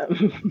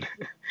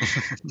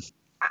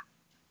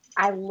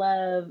 I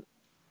love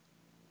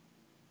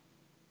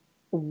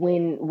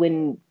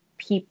when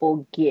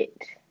people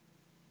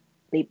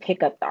they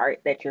pick up the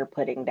art that you're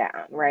putting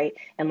down, right?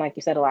 And like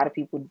you said, a lot of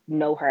people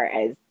know her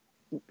as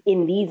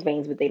in these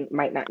veins, but they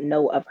might not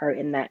know of her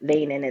in that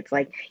vein. And it's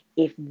like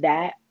if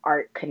that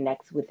art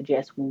connects with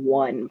just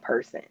one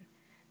person,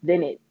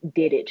 then it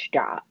did its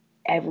job.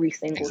 Every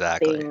single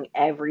Exactly. thing,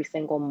 every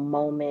single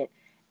moment,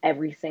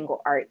 every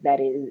single art that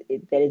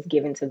is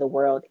given to the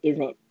world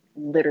isn't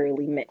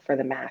literally meant for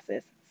the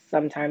masses.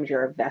 Sometimes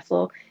you're a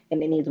vessel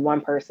and it needs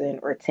one person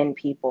or 10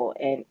 people.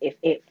 And if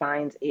it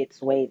finds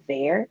its way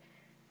there,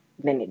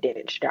 then it did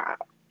its job.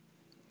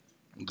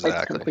 It's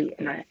Exactly. complete.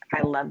 And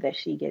I love that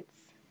she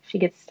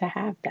gets to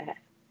have that.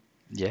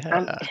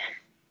 I'm Yeah.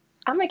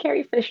 I'm a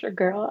Carrie Fisher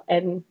girl,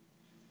 and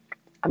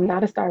I'm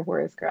not a Star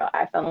Wars girl.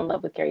 I fell in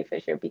love with Carrie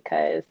Fisher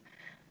because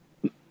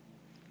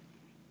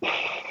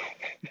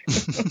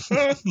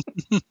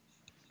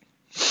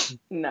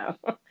no,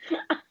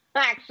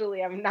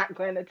 Actually, I'm not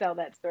going to tell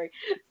that story.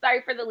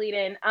 Sorry for the lead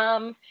in.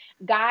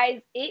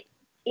 Guys, it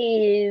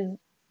is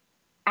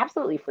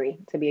absolutely free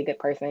to be a good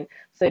person.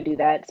 So do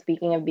that.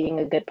 Speaking of being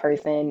a good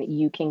person,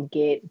 you can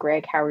get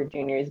Greg Howard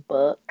Jr.'s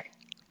book.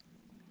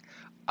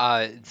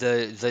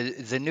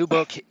 The new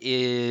book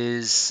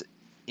is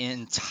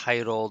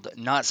entitled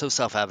Not So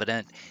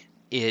Self-Evident.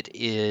 It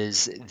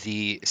is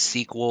the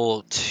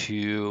sequel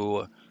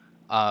to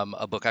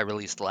a book I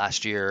released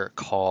last year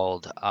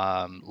called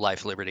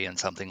Life, Liberty, and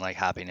Something Like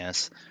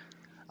Happiness.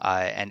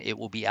 And it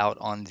will be out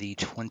on the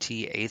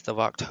 28th of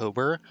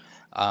October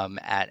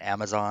at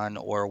Amazon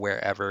or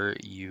wherever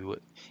you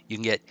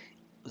can get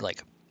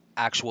like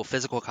actual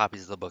physical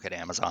copies of the book at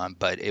Amazon,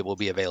 but it will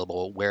be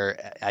available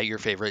where at your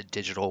favorite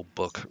digital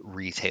book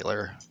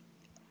retailer.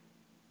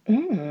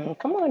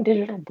 Come on,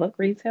 digital book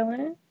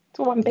retailer. It's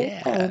one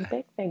big thing, Yeah.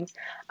 big thing.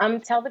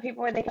 Tell the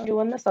people what they can do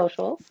on the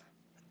socials.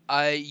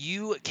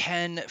 You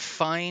can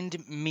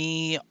find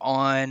me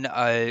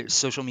on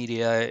social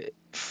media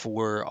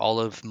for all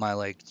of my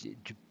like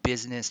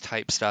business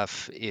type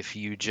stuff. If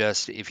you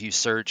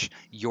search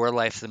 "Your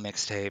Life the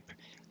Mixtape,"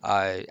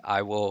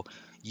 I will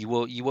you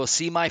will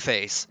see my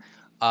face.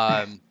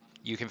 Um,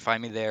 you can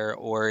find me there,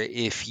 or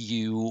if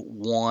you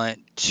want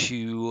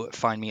to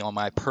find me on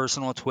my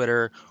personal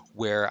Twitter,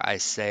 where I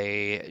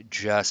say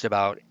just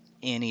about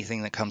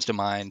anything that comes to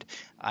mind,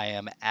 I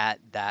am at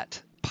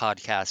that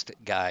podcast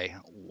guy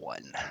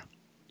one.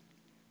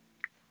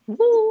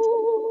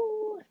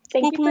 Woo!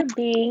 Thank Whoop you for whoop.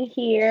 being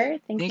here.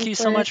 Thank Thank you you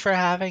so for, much for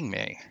having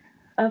me.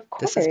 of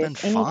This has been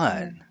course, fun.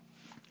 anytime.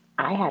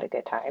 I had a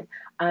good time.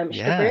 Strippers,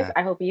 Yeah.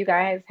 I hope you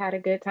guys had a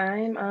good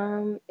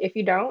time. If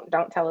you don't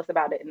tell us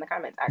about it in the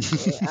comments,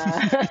 actually.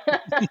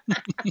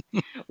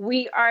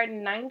 We are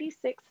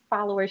 96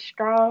 followers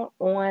strong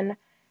on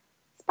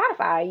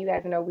Spotify. You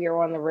guys know we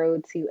are on the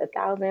road to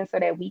 1,000 so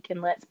that we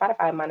can let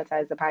Spotify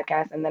monetize the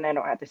podcast and then I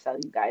don't have to sell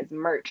you guys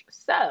merch.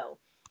 So,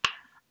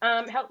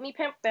 help me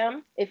pimp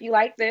them. If you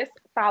like this,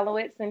 follow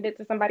it, send it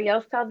to somebody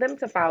else, tell them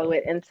to follow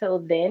it. Until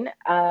then,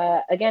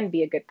 again,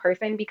 be a good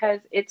person because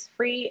it's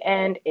free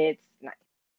and it's nice.